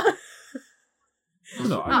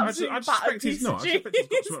 No, I Absolute suspect battered it's piece not. of I suspect it's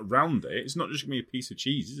got cheese. something around it. It's not just going to be a piece of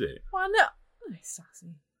cheese, is it? Why not? Oh, it's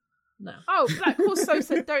sassy. No. Oh, Black also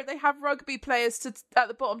said, don't they have rugby players at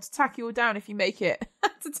the bottom to tack you all down if you make it?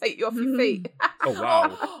 To take you off your feet. Oh,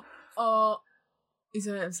 wow. Oh, he's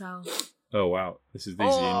hurt himself. Oh, wow. These are the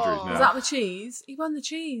injuries now. Is that the cheese? He won the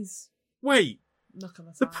cheese. Wait, Look at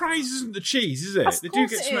the prize isn't the cheese, is it? Of They do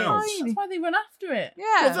course get it is. smells. That's why they run after it.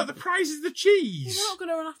 Yeah. Well, the prize is the They're cheese. not going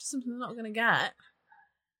to run after something they're not going to get.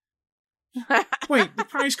 Wait, the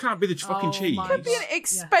prize can't be the fucking Oh cheese. my Could be an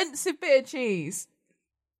expensive bit of cheese.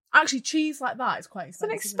 Actually, cheese like that is quite It's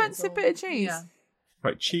an expensive. expensive bit of cheese. Yeah.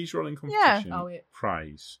 Right, cheese rolling competition. Oh, yeah.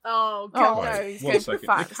 Prize. Oh, Oh, God. no, Right, he's one going for second.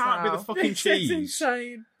 facts It can't be now. the fucking This is cheese.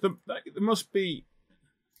 insane. There must be...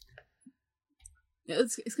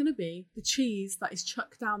 It's going to be the cheese that is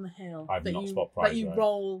chucked down the hill I've that not you spot prize, that you right.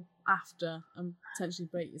 roll after and potentially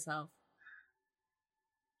break yourself.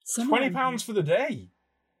 £20 for the day.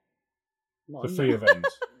 Well, The free event.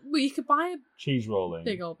 Well, you could buy a Cheese rolling.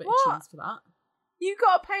 big old bit What? of cheese for that. You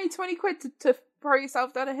got to pay 20 quid to throw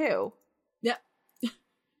yourself down a hill. Yeah.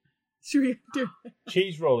 Should we do it?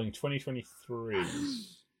 Cheese rolling 2023.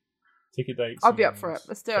 Ticket dates. I'll be up and for it.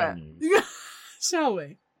 Let's do it. venues. Shall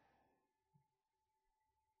we?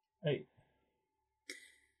 Hey,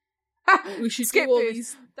 We should Skip do all this.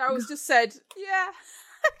 these. Daryl's just said, yeah.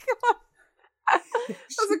 Come on.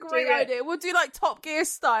 That's a great do it. idea. We'll do like Top Gear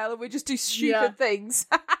style and we just do stupid Yeah. things.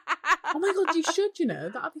 Oh my god, you should, you know.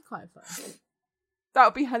 That'd be quite fun. That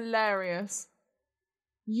would be hilarious.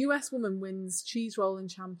 US woman wins cheese rolling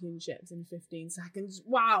championships in 15 seconds.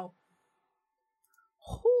 Wow.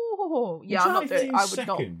 Oh, yeah, I'm not doing. I would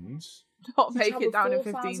seconds? not You make travel it down in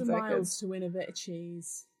 4,000 15 miles seconds. to win a bit of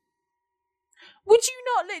cheese. Would you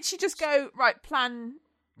not literally just go, right, plan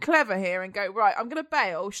clever here and go, right, I'm going to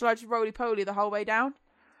bail. Shall I just roly-poly the whole way down?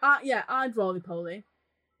 Yeah, I'd roly-poly.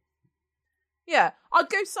 Yeah, I'd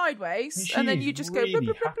go sideways, and then you just really go... Bloop, bloop,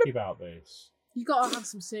 bloop, happy bloop. about this. You gotta have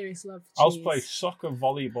some serious love for I'll cheese. play soccer,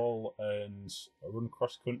 volleyball, and run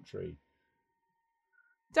cross country.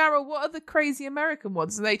 Daryl, what are the crazy American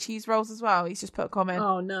ones? Are they cheese rolls as well? He's just put a comment.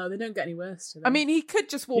 Oh no, they don't get any worse. Do they? I mean, he could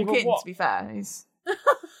just walk but in, what- to be fair. He's...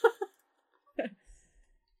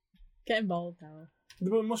 get involved, Daryl.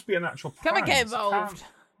 There must be an actual prize. Come and get involved.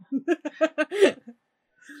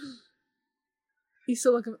 He's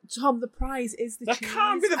still looking. Tom, the prize is the That cheese.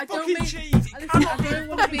 can't be the I don't fucking mean- cheese. It Listen, cannot I be don't the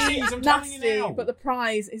want to fucking be cheese. I'm telling you nasty, now. but the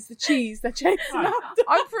prize is the cheese. They're chasing after.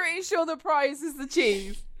 I'm pretty sure the prize is the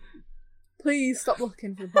cheese. Please stop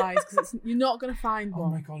looking for the prize because you're not going to find Oh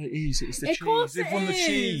one. my god, it is. It's the Of cheese. course They've it won the is.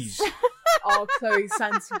 cheese. Oh, Chloe,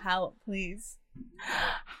 send some help, please.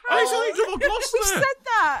 Oh, it's only double We Gloucester. said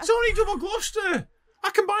that. It's only double Gloucester. I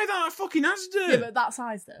can buy that at fucking Asda. Yeah, but that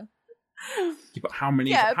size though. Yeah, but how many?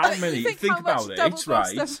 Yeah, how but many? think Think how much about it. double It's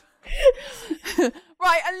right. Gloucester-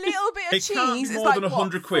 right, a little bit of It can't be cheese is more like than what,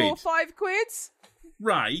 100 quid. 4 or 5 quids?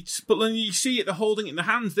 Right, but then you see it, they're holding it in the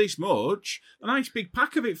hands this much. A nice big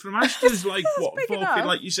pack of it from Asda's like, what, big 4 enough. quid,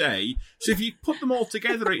 like you say. So if you put them all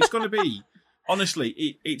together, it's going to be,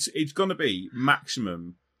 honestly, it's going to be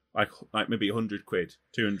maximum, like maybe 100 quid,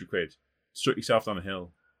 200 quid. Strut yourself down a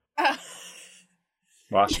hill.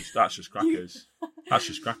 Well, that's just crackers. That's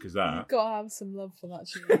just crackers, that. You've got to have some love for that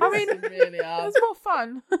cheese. I mean, You really are. It's more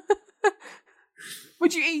fun.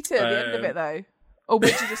 Would you eat it at the end of it, though? Or would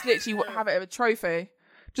you just literally have it as a trophy?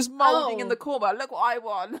 Just moulding in the corner. Look what I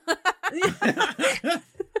won.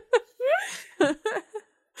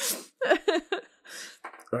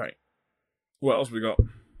 Right. What else we got?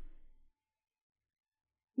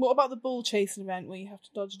 What about the bull chasing event where you have to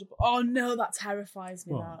dodge the bull? Oh no, that terrifies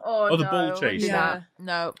me. What? That. Oh, the bull no, chase. Yeah.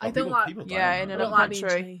 No. I don't like. People die yeah, on in that. I an don't like being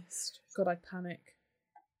country. chased. God, I'd panic.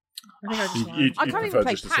 I think I'd just You, like. you, I you can't even prefer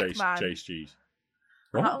play just to Pac-Man. chase cheese.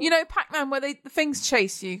 What? You know Pac-Man where the things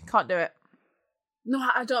chase you? Can't do it. No,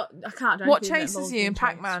 I don't. I can't do What anything that chases involves you in being chased.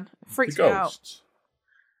 Pac-Man? Freaks The me out. ghosts.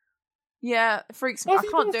 Yeah, it freaks me. Well, I have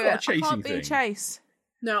you can't both do got a it. I chasing can't be thing? chased.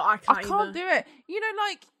 No, I can't. I can't do it. You know,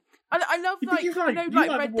 like I love Yeah, but like you like- you know you like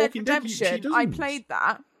like Red The Dead Walking Dead, she Redemption. I doesn't. played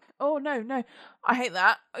that. Oh no, I hate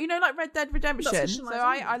that. You know, like Red Dead Redemption. what So she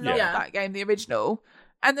I likes, love yeah. that game, the original.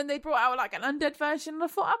 And then they brought out like an undead version, and I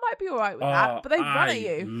thought I might be alright with that. But they run at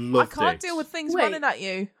you. I loved can't it. deal with things Wait. running at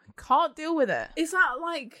you. Can't deal with it. Is that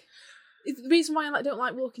like? Is the reason why I don't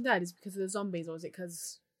like Walking Dead is because of the zombies, or is it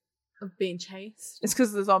because of being chased? It's because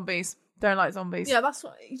of the zombies. Don't like zombies. Yeah, that's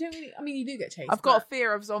what you don't really. I mean, you do get chased. I've got a but-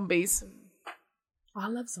 fear of zombies. I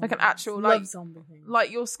love zombies. Like an actual, love like- zombie things.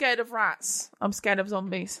 Like you're scared of rats. I'm scared of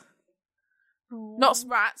zombies. Aw. Not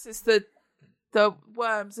rats. It's the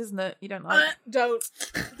worms, isn't it? You don't like. Don't.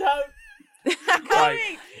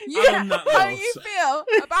 Right. You, On that how note- you feel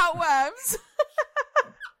about worms?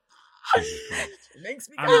 Jesus Christ. It makes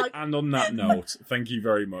me And on that note, thank you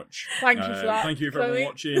very much. Thank you for that, Thank you for everyone Chloe.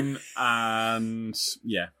 watching. And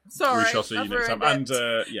yeah, Sorry, we shall see you I've next time. ruined And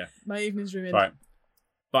it. yeah, My evening's ruined. right.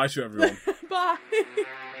 Bye to everyone. Bye.